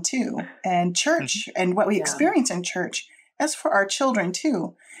children too, and church, and what we experience in church is for our children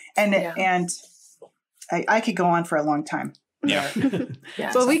too. And I could go on for a long time. Yeah.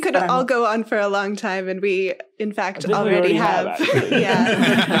 Well, we could all go on for a long time, and we, in fact, already have.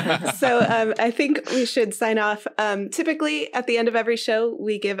 Yeah. So I think we should sign off. Typically, at the end of every show,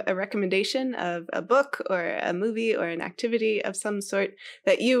 we give a recommendation of a book or a movie or an activity of some sort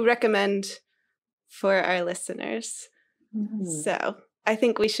that you recommend for our listeners. So I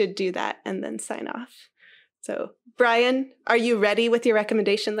think we should do that and then sign off. So, Bryan, are you ready with your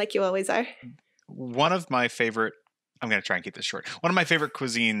recommendation like you always are? One of my favorite, I'm going to try and keep this short. One of my favorite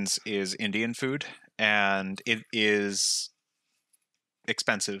cuisines is Indian food, and it is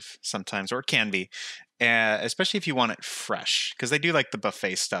expensive sometimes, or it can be, especially if you want it fresh, because they do like the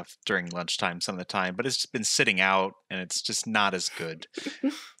buffet stuff during lunchtime some of the time, but it's been sitting out and it's just not as good.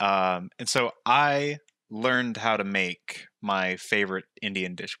 And so I learned how to make my favorite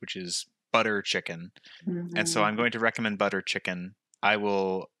Indian dish, which is butter chicken. And so I'm going to recommend butter chicken. I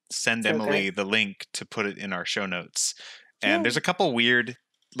will send Emily the link to put it in our show notes. And there's a couple weird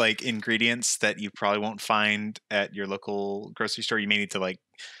like ingredients that you probably won't find at your local grocery store. You may need to like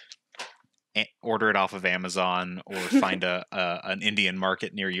order it off of Amazon or find an Indian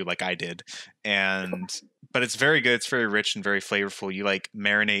market near you like I did. But it's very good. It's very rich and very flavorful. You like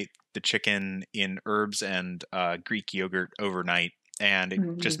marinate the chicken in herbs and Greek yogurt overnight, and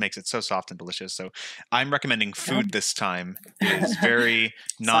it just makes it so soft and delicious. So I'm recommending food this time. It is very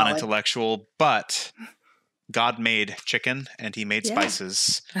non-intellectual, but God made chicken and he made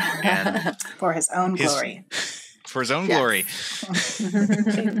spices and for his own glory. For his own glory.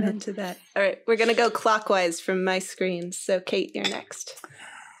 Amen to that. All right, we're going to go clockwise from my screen. So, Kate, you're next.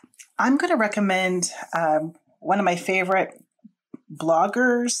 I'm going to recommend one of my favorite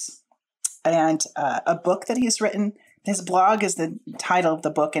bloggers and a book that he's written. His blog is the title of the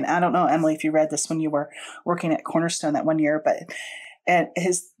book, and I don't know, Emily, if you read this when you were working at Cornerstone that one year, but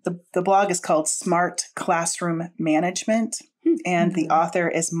the blog is called Smart Classroom Management, and the author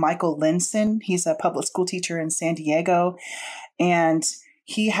is Michael Linson. He's a public school teacher in San Diego, and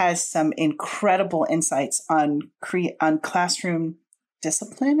he has some incredible insights on classroom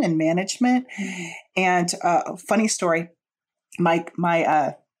discipline and management. And funny story,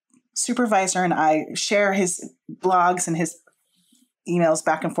 my supervisor and I share his blogs and his emails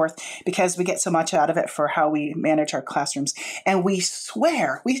back and forth because we get so much out of it for how we manage our classrooms. And we just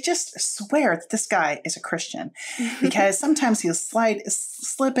swear that this guy is a Christian because sometimes he'll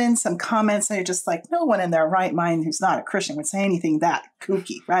slip in some comments and you're just like, no one in their right mind who's not a Christian would say anything that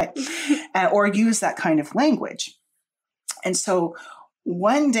kooky, right? Or use that kind of language. And so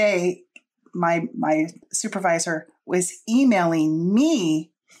one day my supervisor was emailing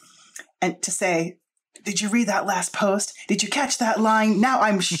me and to say, did you read that last post? Did you catch that line? Now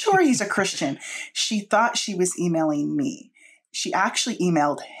I'm sure he's a Christian. She thought she was emailing me. She actually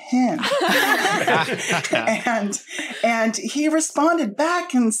emailed him. and he responded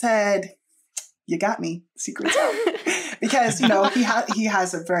back and said, you got me, secret's out. Because, he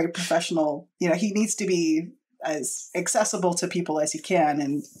has a very professional, he needs to be as accessible to people as he can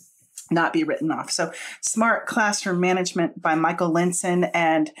and not be written off. So Smart Classroom Management by Michael Linson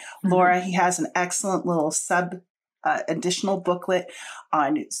and Laura. He has an excellent little additional booklet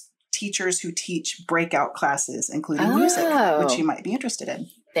on teachers who teach breakout classes, including music, which you might be interested in.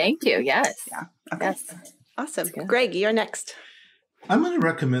 Thank you. Yes. Yeah. Okay. Yes. Awesome. Greg, you're next. I'm going to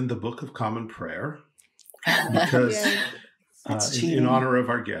recommend the Book of Common Prayer because in honor of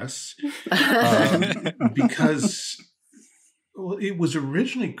our guests, because it was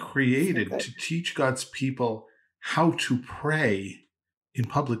originally created to teach God's people how to pray in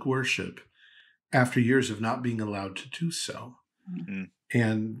public worship after years of not being allowed to do so. Mm-hmm.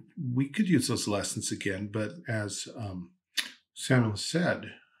 And we could use those lessons again, but as Samuel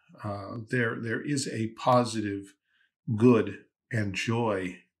said, there is a positive good and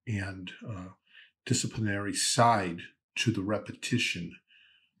joy and disciplinary side to the repetition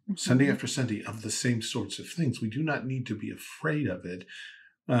Sunday after Sunday of the same sorts of things. We do not need to be afraid of it.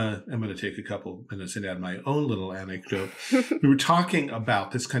 I'm going to take a couple minutes and add my own little anecdote. We were talking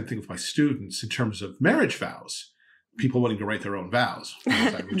about this kind of thing with my students in terms of marriage vows, people wanting to write their own vows.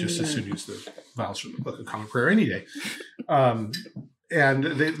 I would just as soon use the vows from the Book of Common Prayer any day. And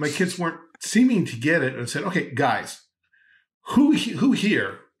my kids weren't seeming to get it and said, okay, guys, who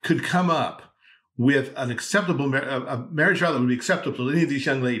here could come up with an acceptable a marriage vow that would be acceptable to any of these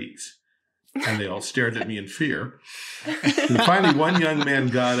young ladies. And they all stared at me in fear. And finally, one young man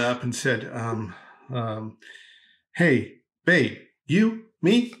got up and said, hey, babe, you,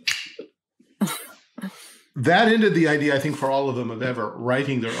 me? That ended the idea, I think, for all of them of ever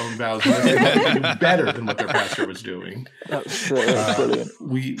writing their own vows better than what their pastor was doing. That's brilliant.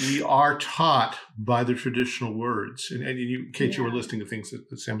 We are taught by the traditional words. And you, Kate, you were listening to things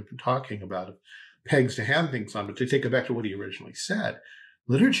that Sam had been talking about, of pegs to hand things on, but to take it back to what he originally said,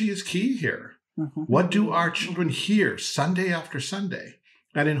 liturgy is key here. Mm-hmm. What do our children hear Sunday after Sunday?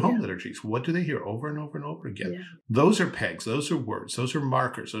 And in home liturgies, what do they hear over and over and over again? Yeah. Those are pegs, those are words, those are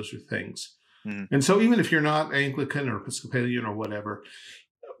markers, those are things. Mm-hmm. And so even if you're not Anglican or Episcopalian or whatever,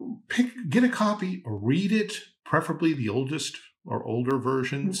 get a copy or read it, preferably the oldest or older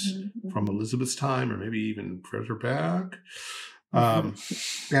versions from Elizabeth's time or maybe even further back,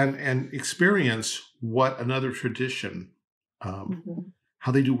 and experience what another tradition,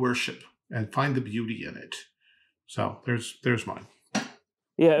 how they do worship, and find the beauty in it. So there's mine.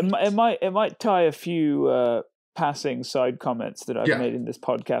 Yeah, it might tie a few passing side comments that I've made in this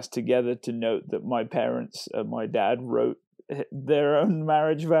podcast together to note that my parents, my dad wrote their own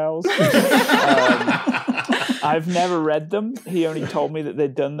marriage vows. I've never read them. He only told me that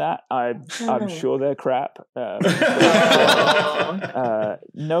they'd done that. I'm sure they're crap.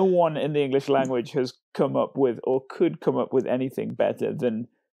 No one in the English language has come up with or could come up with anything better than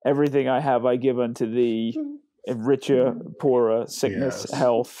everything I have I give unto thee, richer, poorer, sickness,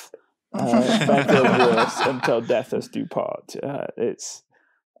 health, better, worse, until death us do part. It's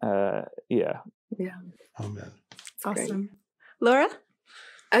Amen. Awesome. Laura?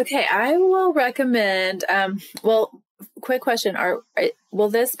 Okay, I will recommend, quick question. Will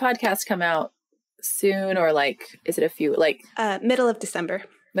this podcast come out soon, or is it a few, middle of December?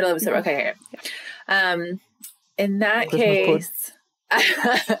 Middle of December, okay. In that Christmas case,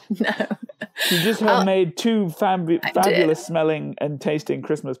 no. You just have made two fabulous smelling and tasting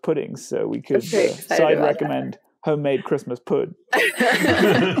Christmas puddings, so we could side recommend homemade Christmas pud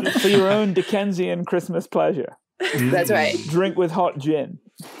for your own Dickensian Christmas pleasure. That's right. Drink with hot gin.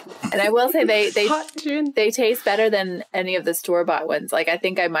 And I will say they taste better than any of the store-bought ones. I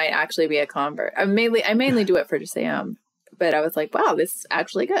think I might actually be a convert. I mainly do it for Sam, but I was like, wow, this is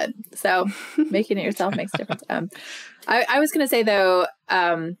actually good. So making it yourself makes a difference. I was going to say though,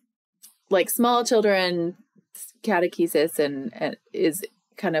 small children catechesis and is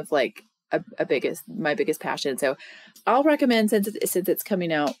kind of my biggest passion. So I'll recommend, since it's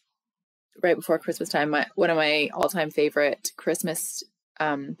coming out right before Christmas time, one of my all-time favorite Christmas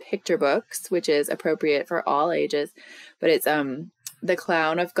picture books, which is appropriate for all ages, but it's The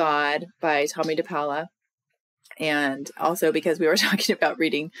Clown of God by Tommy DePaola. And also because we were talking about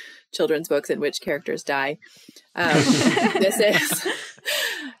reading children's books in which characters die,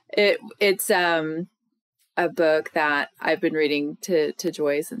 it's a book that I've been reading to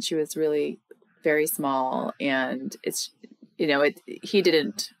Joy since she was really very small, and it's he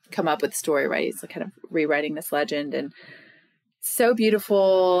didn't come up with the story, right? He's kind of rewriting this legend, and so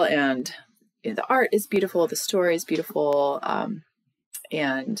beautiful, and the art is beautiful, the story is beautiful,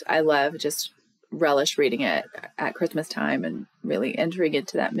 and I love just relish reading it at Christmas time and really entering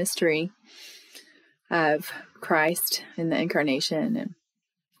into that mystery of Christ in the incarnation and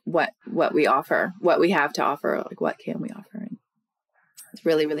what we offer, what we have to offer, what can we offer. And it's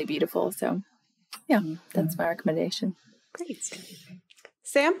really, really beautiful. So that's my recommendation. Great.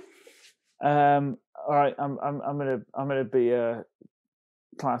 Sam? All right, I'm gonna be a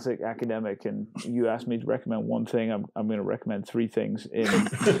classic academic, and you asked me to recommend one thing. I'm going to recommend three things in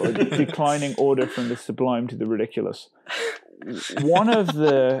declining order from the sublime to the ridiculous. One of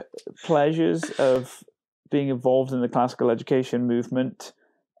the pleasures of being involved in the classical education movement,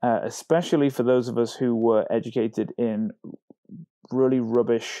 especially for those of us who were educated in really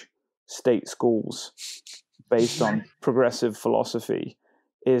rubbish state schools based on progressive philosophy,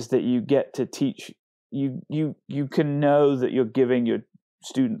 is that you get to teach. You can know that you're giving your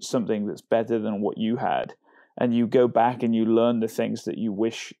students something that's better than what you had, and you go back and you learn the things that you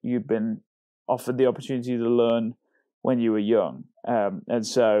wish you'd been offered the opportunity to learn when you were young, and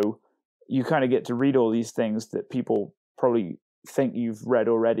so you kind of get to read all these things that people probably think you've read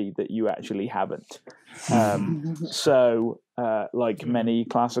already that you actually haven't. So like many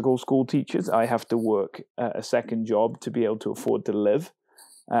classical school teachers, I have to work a second job to be able to afford to live.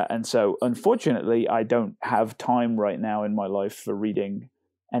 And so, unfortunately, I don't have time right now in my life for reading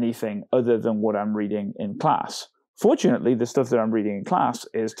anything other than what I'm reading in class Fortunately, the stuff that I'm reading in class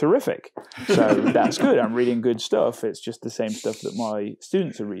is terrific. So that's good. I'm reading good stuff. It's just the same stuff that my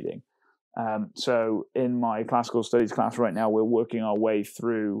students are reading. So in my classical studies class right now, we're working our way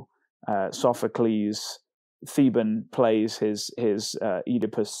through Sophocles. Theban plays his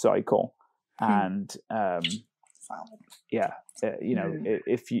Oedipus cycle. And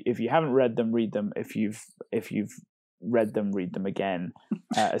if you haven't read them, read them. If you've read them, read them again.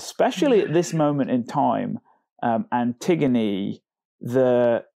 Especially at this moment in time, Antigone,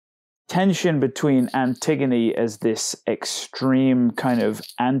 the tension between Antigone as this extreme kind of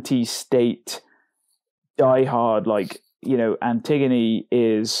anti-state diehard, Antigone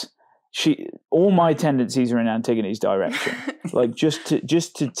is all my tendencies are in Antigone's direction. Like just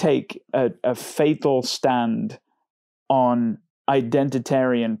to take a fatal stand on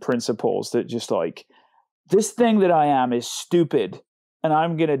identitarian principles that just like, this thing that I am is stupid and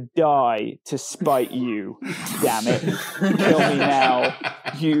I'm going to die to spite you. Damn it. Kill me now,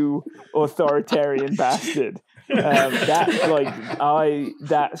 you authoritarian bastard. That's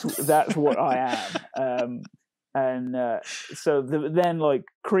what I am. Then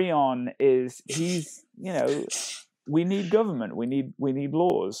Creon he's we need government, we need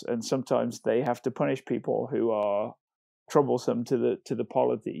laws, and sometimes they have to punish people who are troublesome to the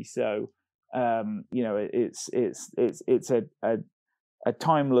polity. So it's a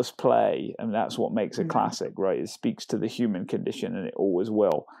timeless play, and that's what makes it classic, right? It speaks to the human condition, and it always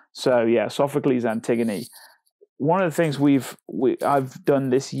will. So yeah, Sophocles, Antigone. One of the things I've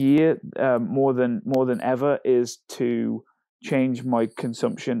done this year more than ever is to change my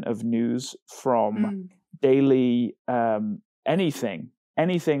consumption of news from daily anything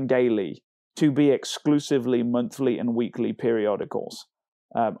daily to be exclusively monthly and weekly periodicals.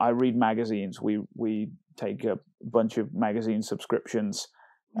 I read magazines. We take a bunch of magazine subscriptions,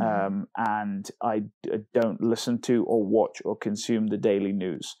 and I don't listen to or watch or consume the daily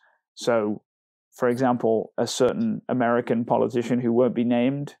news. So, for example, a certain American politician who won't be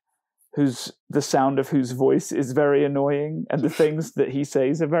named, the sound of whose voice is very annoying and the things that he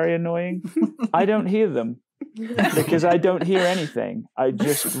says are very annoying, I don't hear them because I don't hear anything. I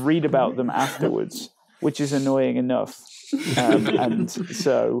just read about them afterwards, which is annoying enough. And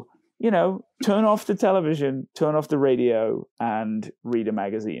so, turn off the television, turn off the radio, and read a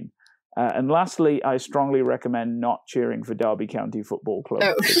magazine. And lastly, I strongly recommend not cheering for Derby County Football Club.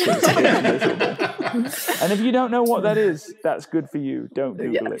 Because it's miserable. And if you don't know what that is, that's good for you. Don't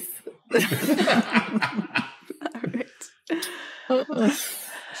Google it. All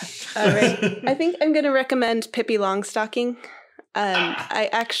right. I think I'm going to recommend Pippi Longstocking. I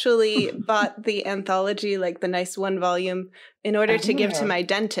actually bought the anthology, the nice 1 volume, in order to give to my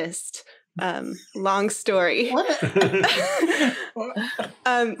dentist. Long story.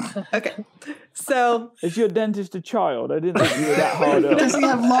 Okay. So is your dentist a child? I didn't think you were that hard up. Does he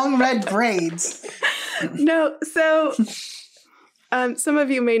have long red braids? No. So some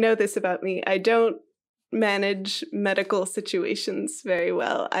of you may know this about me. I don't manage medical situations very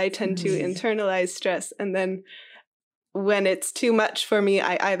well. I tend to internalize stress, and then when it's too much for me,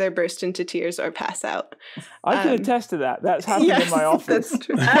 I either burst into tears or pass out. I can attest to that. That's happened in my office. That's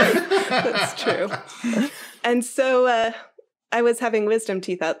true. That's true. And so I was having wisdom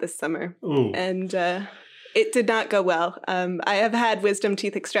teeth out this summer, and it did not go well. I have had wisdom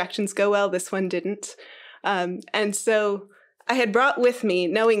teeth extractions go well. This one didn't. And so I had brought with me,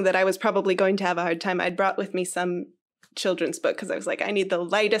 knowing that I was probably going to have a hard time, I'd brought with me some children's book because I was like, I need the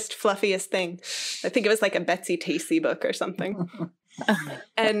lightest, fluffiest thing. I think it was like a Betsy Tacy book or something.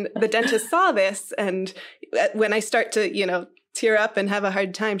 And the dentist saw this, and when I start to, tear up and have a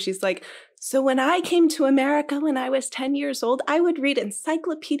hard time, she's like, so when I came to America when I was 10 years old, I would read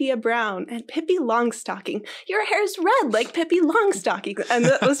Encyclopedia Brown and Pippi Longstocking. Your hair's red like Pippi Longstocking. And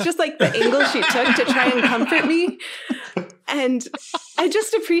that was just like the angle she took to try and comfort me. And I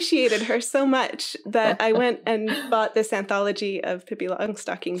just appreciated her so much that I went and bought this anthology of Pippi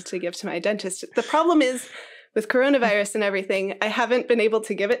Longstocking to give to my dentist. The problem is, with coronavirus and everything, I haven't been able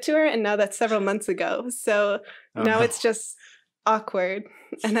to give it to her, and now that's several months ago. So now it's just awkward.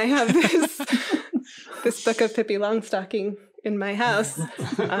 And I have this book of Pippi Longstocking in my house.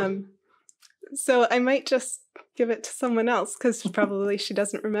 So I might just give it to someone else because probably she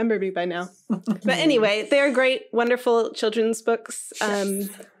doesn't remember me by now. But anyway, they're great, wonderful children's books.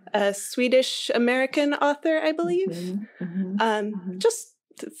 A Swedish-American author, I believe. Just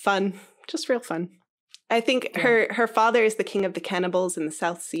fun, just real fun. I think her father is the king of the cannibals in the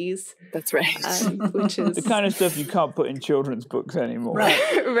South Seas. That's right. Which is the kind of stuff you can't put in children's books anymore. Right.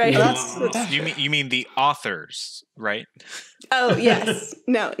 Right. You mean the authors, right? Oh, yes.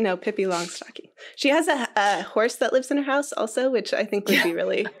 No, Pippi Longstocking. She has a horse that lives in her house also, which I think would be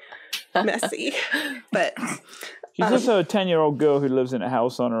really messy. But she's also a 10-year-old girl who lives in a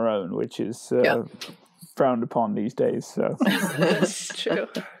house on her own, which is frowned upon these days. So that's true.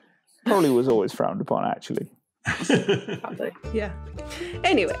 Probably was always frowned upon, actually. Probably. Yeah.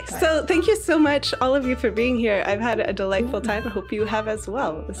 Anyway, so thank you so much, all of you, for being here. I've had a delightful time. I hope you have as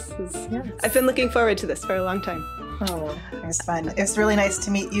well. I've been looking forward to this for a long time. Oh, it was fun. It was really nice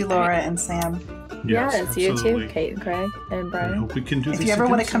to meet you, Laura and Sam. Yes, you too, Kate and Craig and Brian. I hope we can do this. If you ever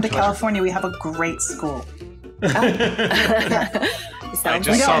want to come to California, we have a great school. I just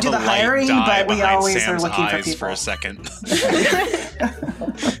we saw don't do the hiring, but we always Sam's are looking for eyes people. for a second.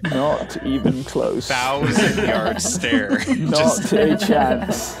 Not even close. 1,000-yard stare. Not a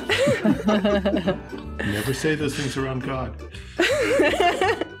chance. Never say those things around God.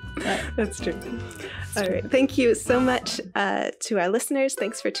 That's true. All right. Thank you so much to our listeners.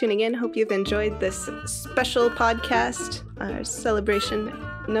 Thanks for tuning in. Hope you've enjoyed this special podcast, our celebration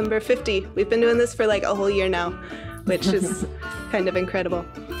number 50. We've been doing this for like a whole year now, which is kind of incredible,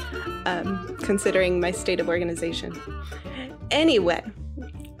 considering my state of organization. Anyway,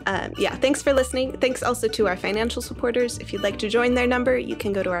 thanks for listening. Thanks also to our financial supporters. If you'd like to join their number, you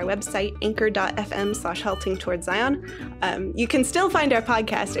can go to our website, anchor.fm/halting towards Zion. You can still find our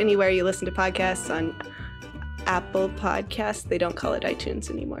podcast anywhere you listen to podcasts, on Apple Podcasts. They don't call it iTunes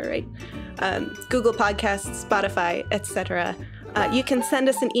anymore, right? Google Podcasts, Spotify, etc. You can send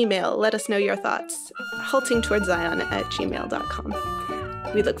us an email. Let us know your thoughts. haltingtowardszion@gmail.com.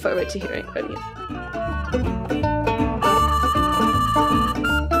 We look forward to hearing from you.